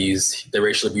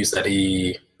racial abuse that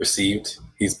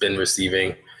he's been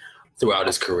receiving throughout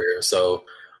his career. So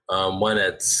one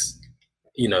that's,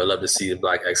 love to see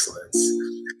Black excellence.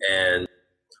 And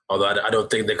although I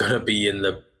don't think they're going to be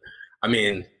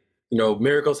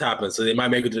miracles happen. So they might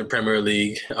make it to the Premier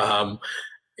League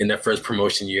in their first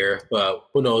promotion year. But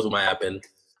who knows what might happen.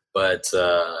 But,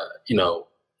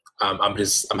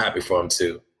 I'm happy for him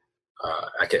too.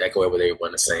 I can echo what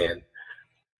everyone is saying.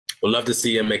 Would love to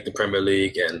see him make the Premier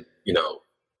League, and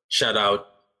shout out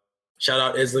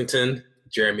Islington,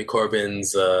 Jeremy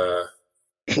Corbyn's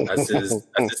that's his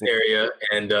area,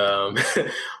 and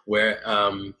where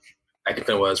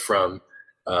Akinfenwa was from.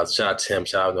 Shout out to him.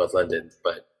 Shout out North London.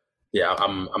 But yeah,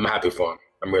 I'm happy for him.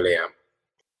 I really am.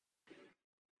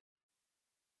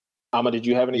 Amma, did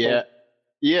you have anything?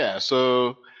 Yeah.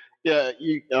 So. Yeah,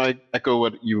 I echo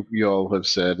what you all have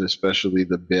said, especially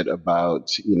the bit about,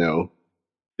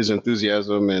 his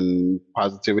enthusiasm and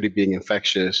positivity being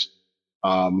infectious.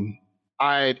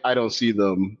 I don't see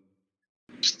them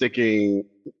sticking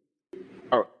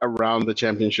around the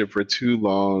championship for too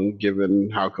long,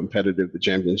 given how competitive the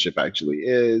championship actually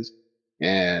is.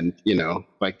 And,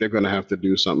 they're going to have to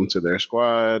do something to their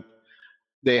squad.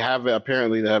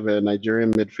 Apparently they have a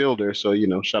Nigerian midfielder. So,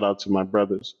 shout out to my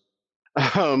brothers.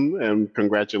 And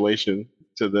congratulations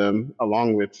to them,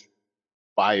 along with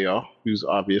Bayo, who's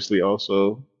obviously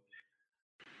also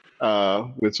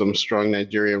with some strong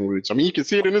Nigerian roots. I mean, you can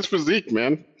see it in his physique,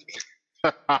 man.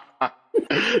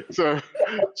 so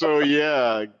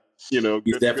yeah, he's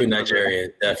definitely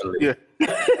Nigerian, definitely. Yeah.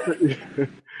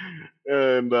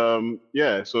 And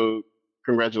so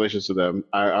congratulations to them.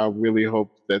 I really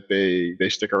hope that they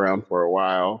stick around for a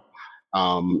while.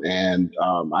 I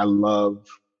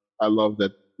love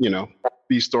that,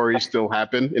 these stories still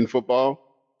happen in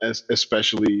football,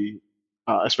 especially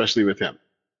with him.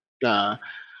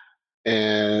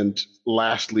 And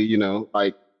lastly,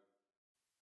 the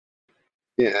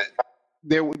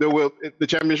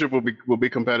championship will be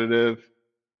competitive.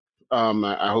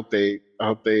 I hope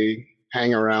they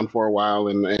hang around for a while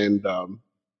and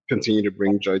continue to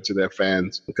bring joy to their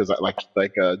fans, because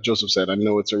like Joseph said, I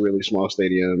know it's a really small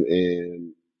stadium,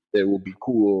 and it will be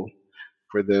cool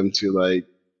for them to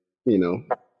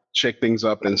shake things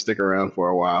up and stick around for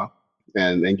a while.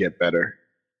 and get better.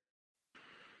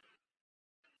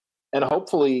 And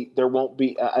hopefully there won't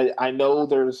be. I know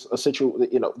there's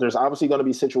there's obviously going to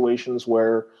be situations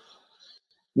where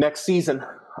next season,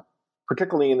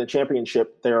 particularly in the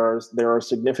championship, there are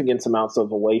significant amounts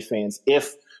of away fans.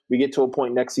 If we get to a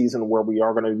point next season where we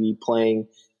are going to be playing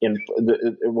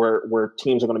where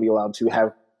teams are going to be allowed to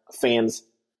have fans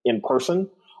in person,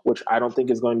 which I don't think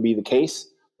is going to be the case.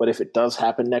 But if it does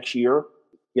happen next year,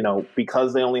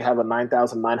 because they only have a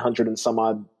 9,900 and some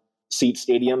odd seat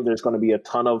stadium, there's going to be a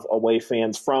ton of away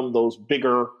fans from those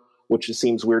bigger, which it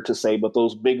seems weird to say, but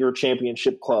those bigger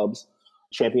championship clubs,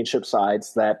 championship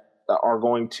sides that are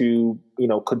going to,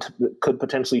 could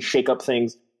potentially shake up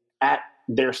things at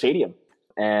their stadium.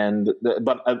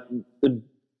 But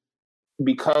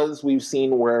because we've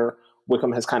seen where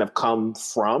Wycombe has kind of come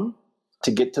from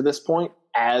to get to this point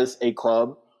as a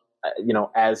club,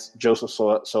 as Joseph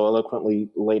so eloquently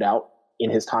laid out in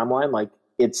his timeline, like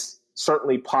it's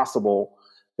certainly possible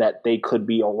that they could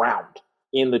be around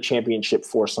in the championship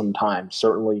for some time,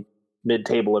 certainly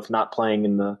mid-table, if not playing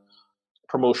in the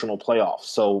promotional playoffs.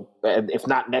 So if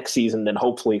not next season, then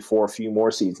hopefully for a few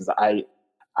more seasons.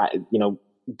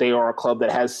 They are a club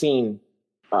that has seen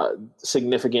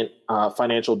significant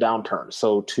financial downturn.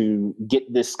 So to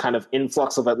get this kind of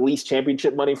influx of at least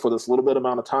championship money for this little bit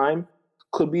amount of time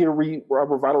could be a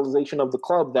revitalization of the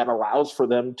club that allows for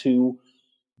them to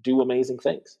do amazing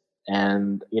things.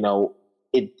 And,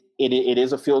 it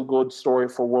is a feel-good story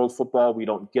for world football. We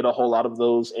don't get a whole lot of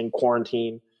those in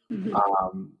quarantine.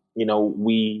 Mm-hmm.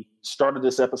 We started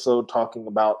this episode talking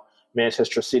about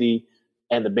Manchester City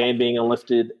and the ban being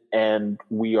lifted, and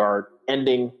we are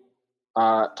ending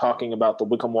talking about the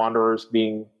Wycombe Wanderers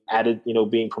being added,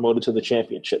 being promoted to the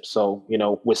championship. So,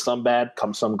 with some bad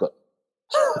comes some good.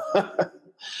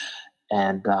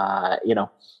 And, I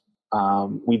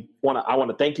want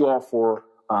to thank you all for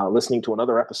listening to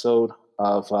another episode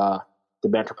of the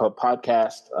Banter Pub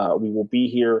podcast. We will be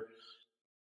here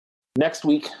next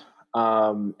week.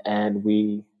 And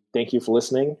we thank you for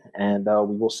listening, and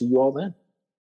we will see you all then.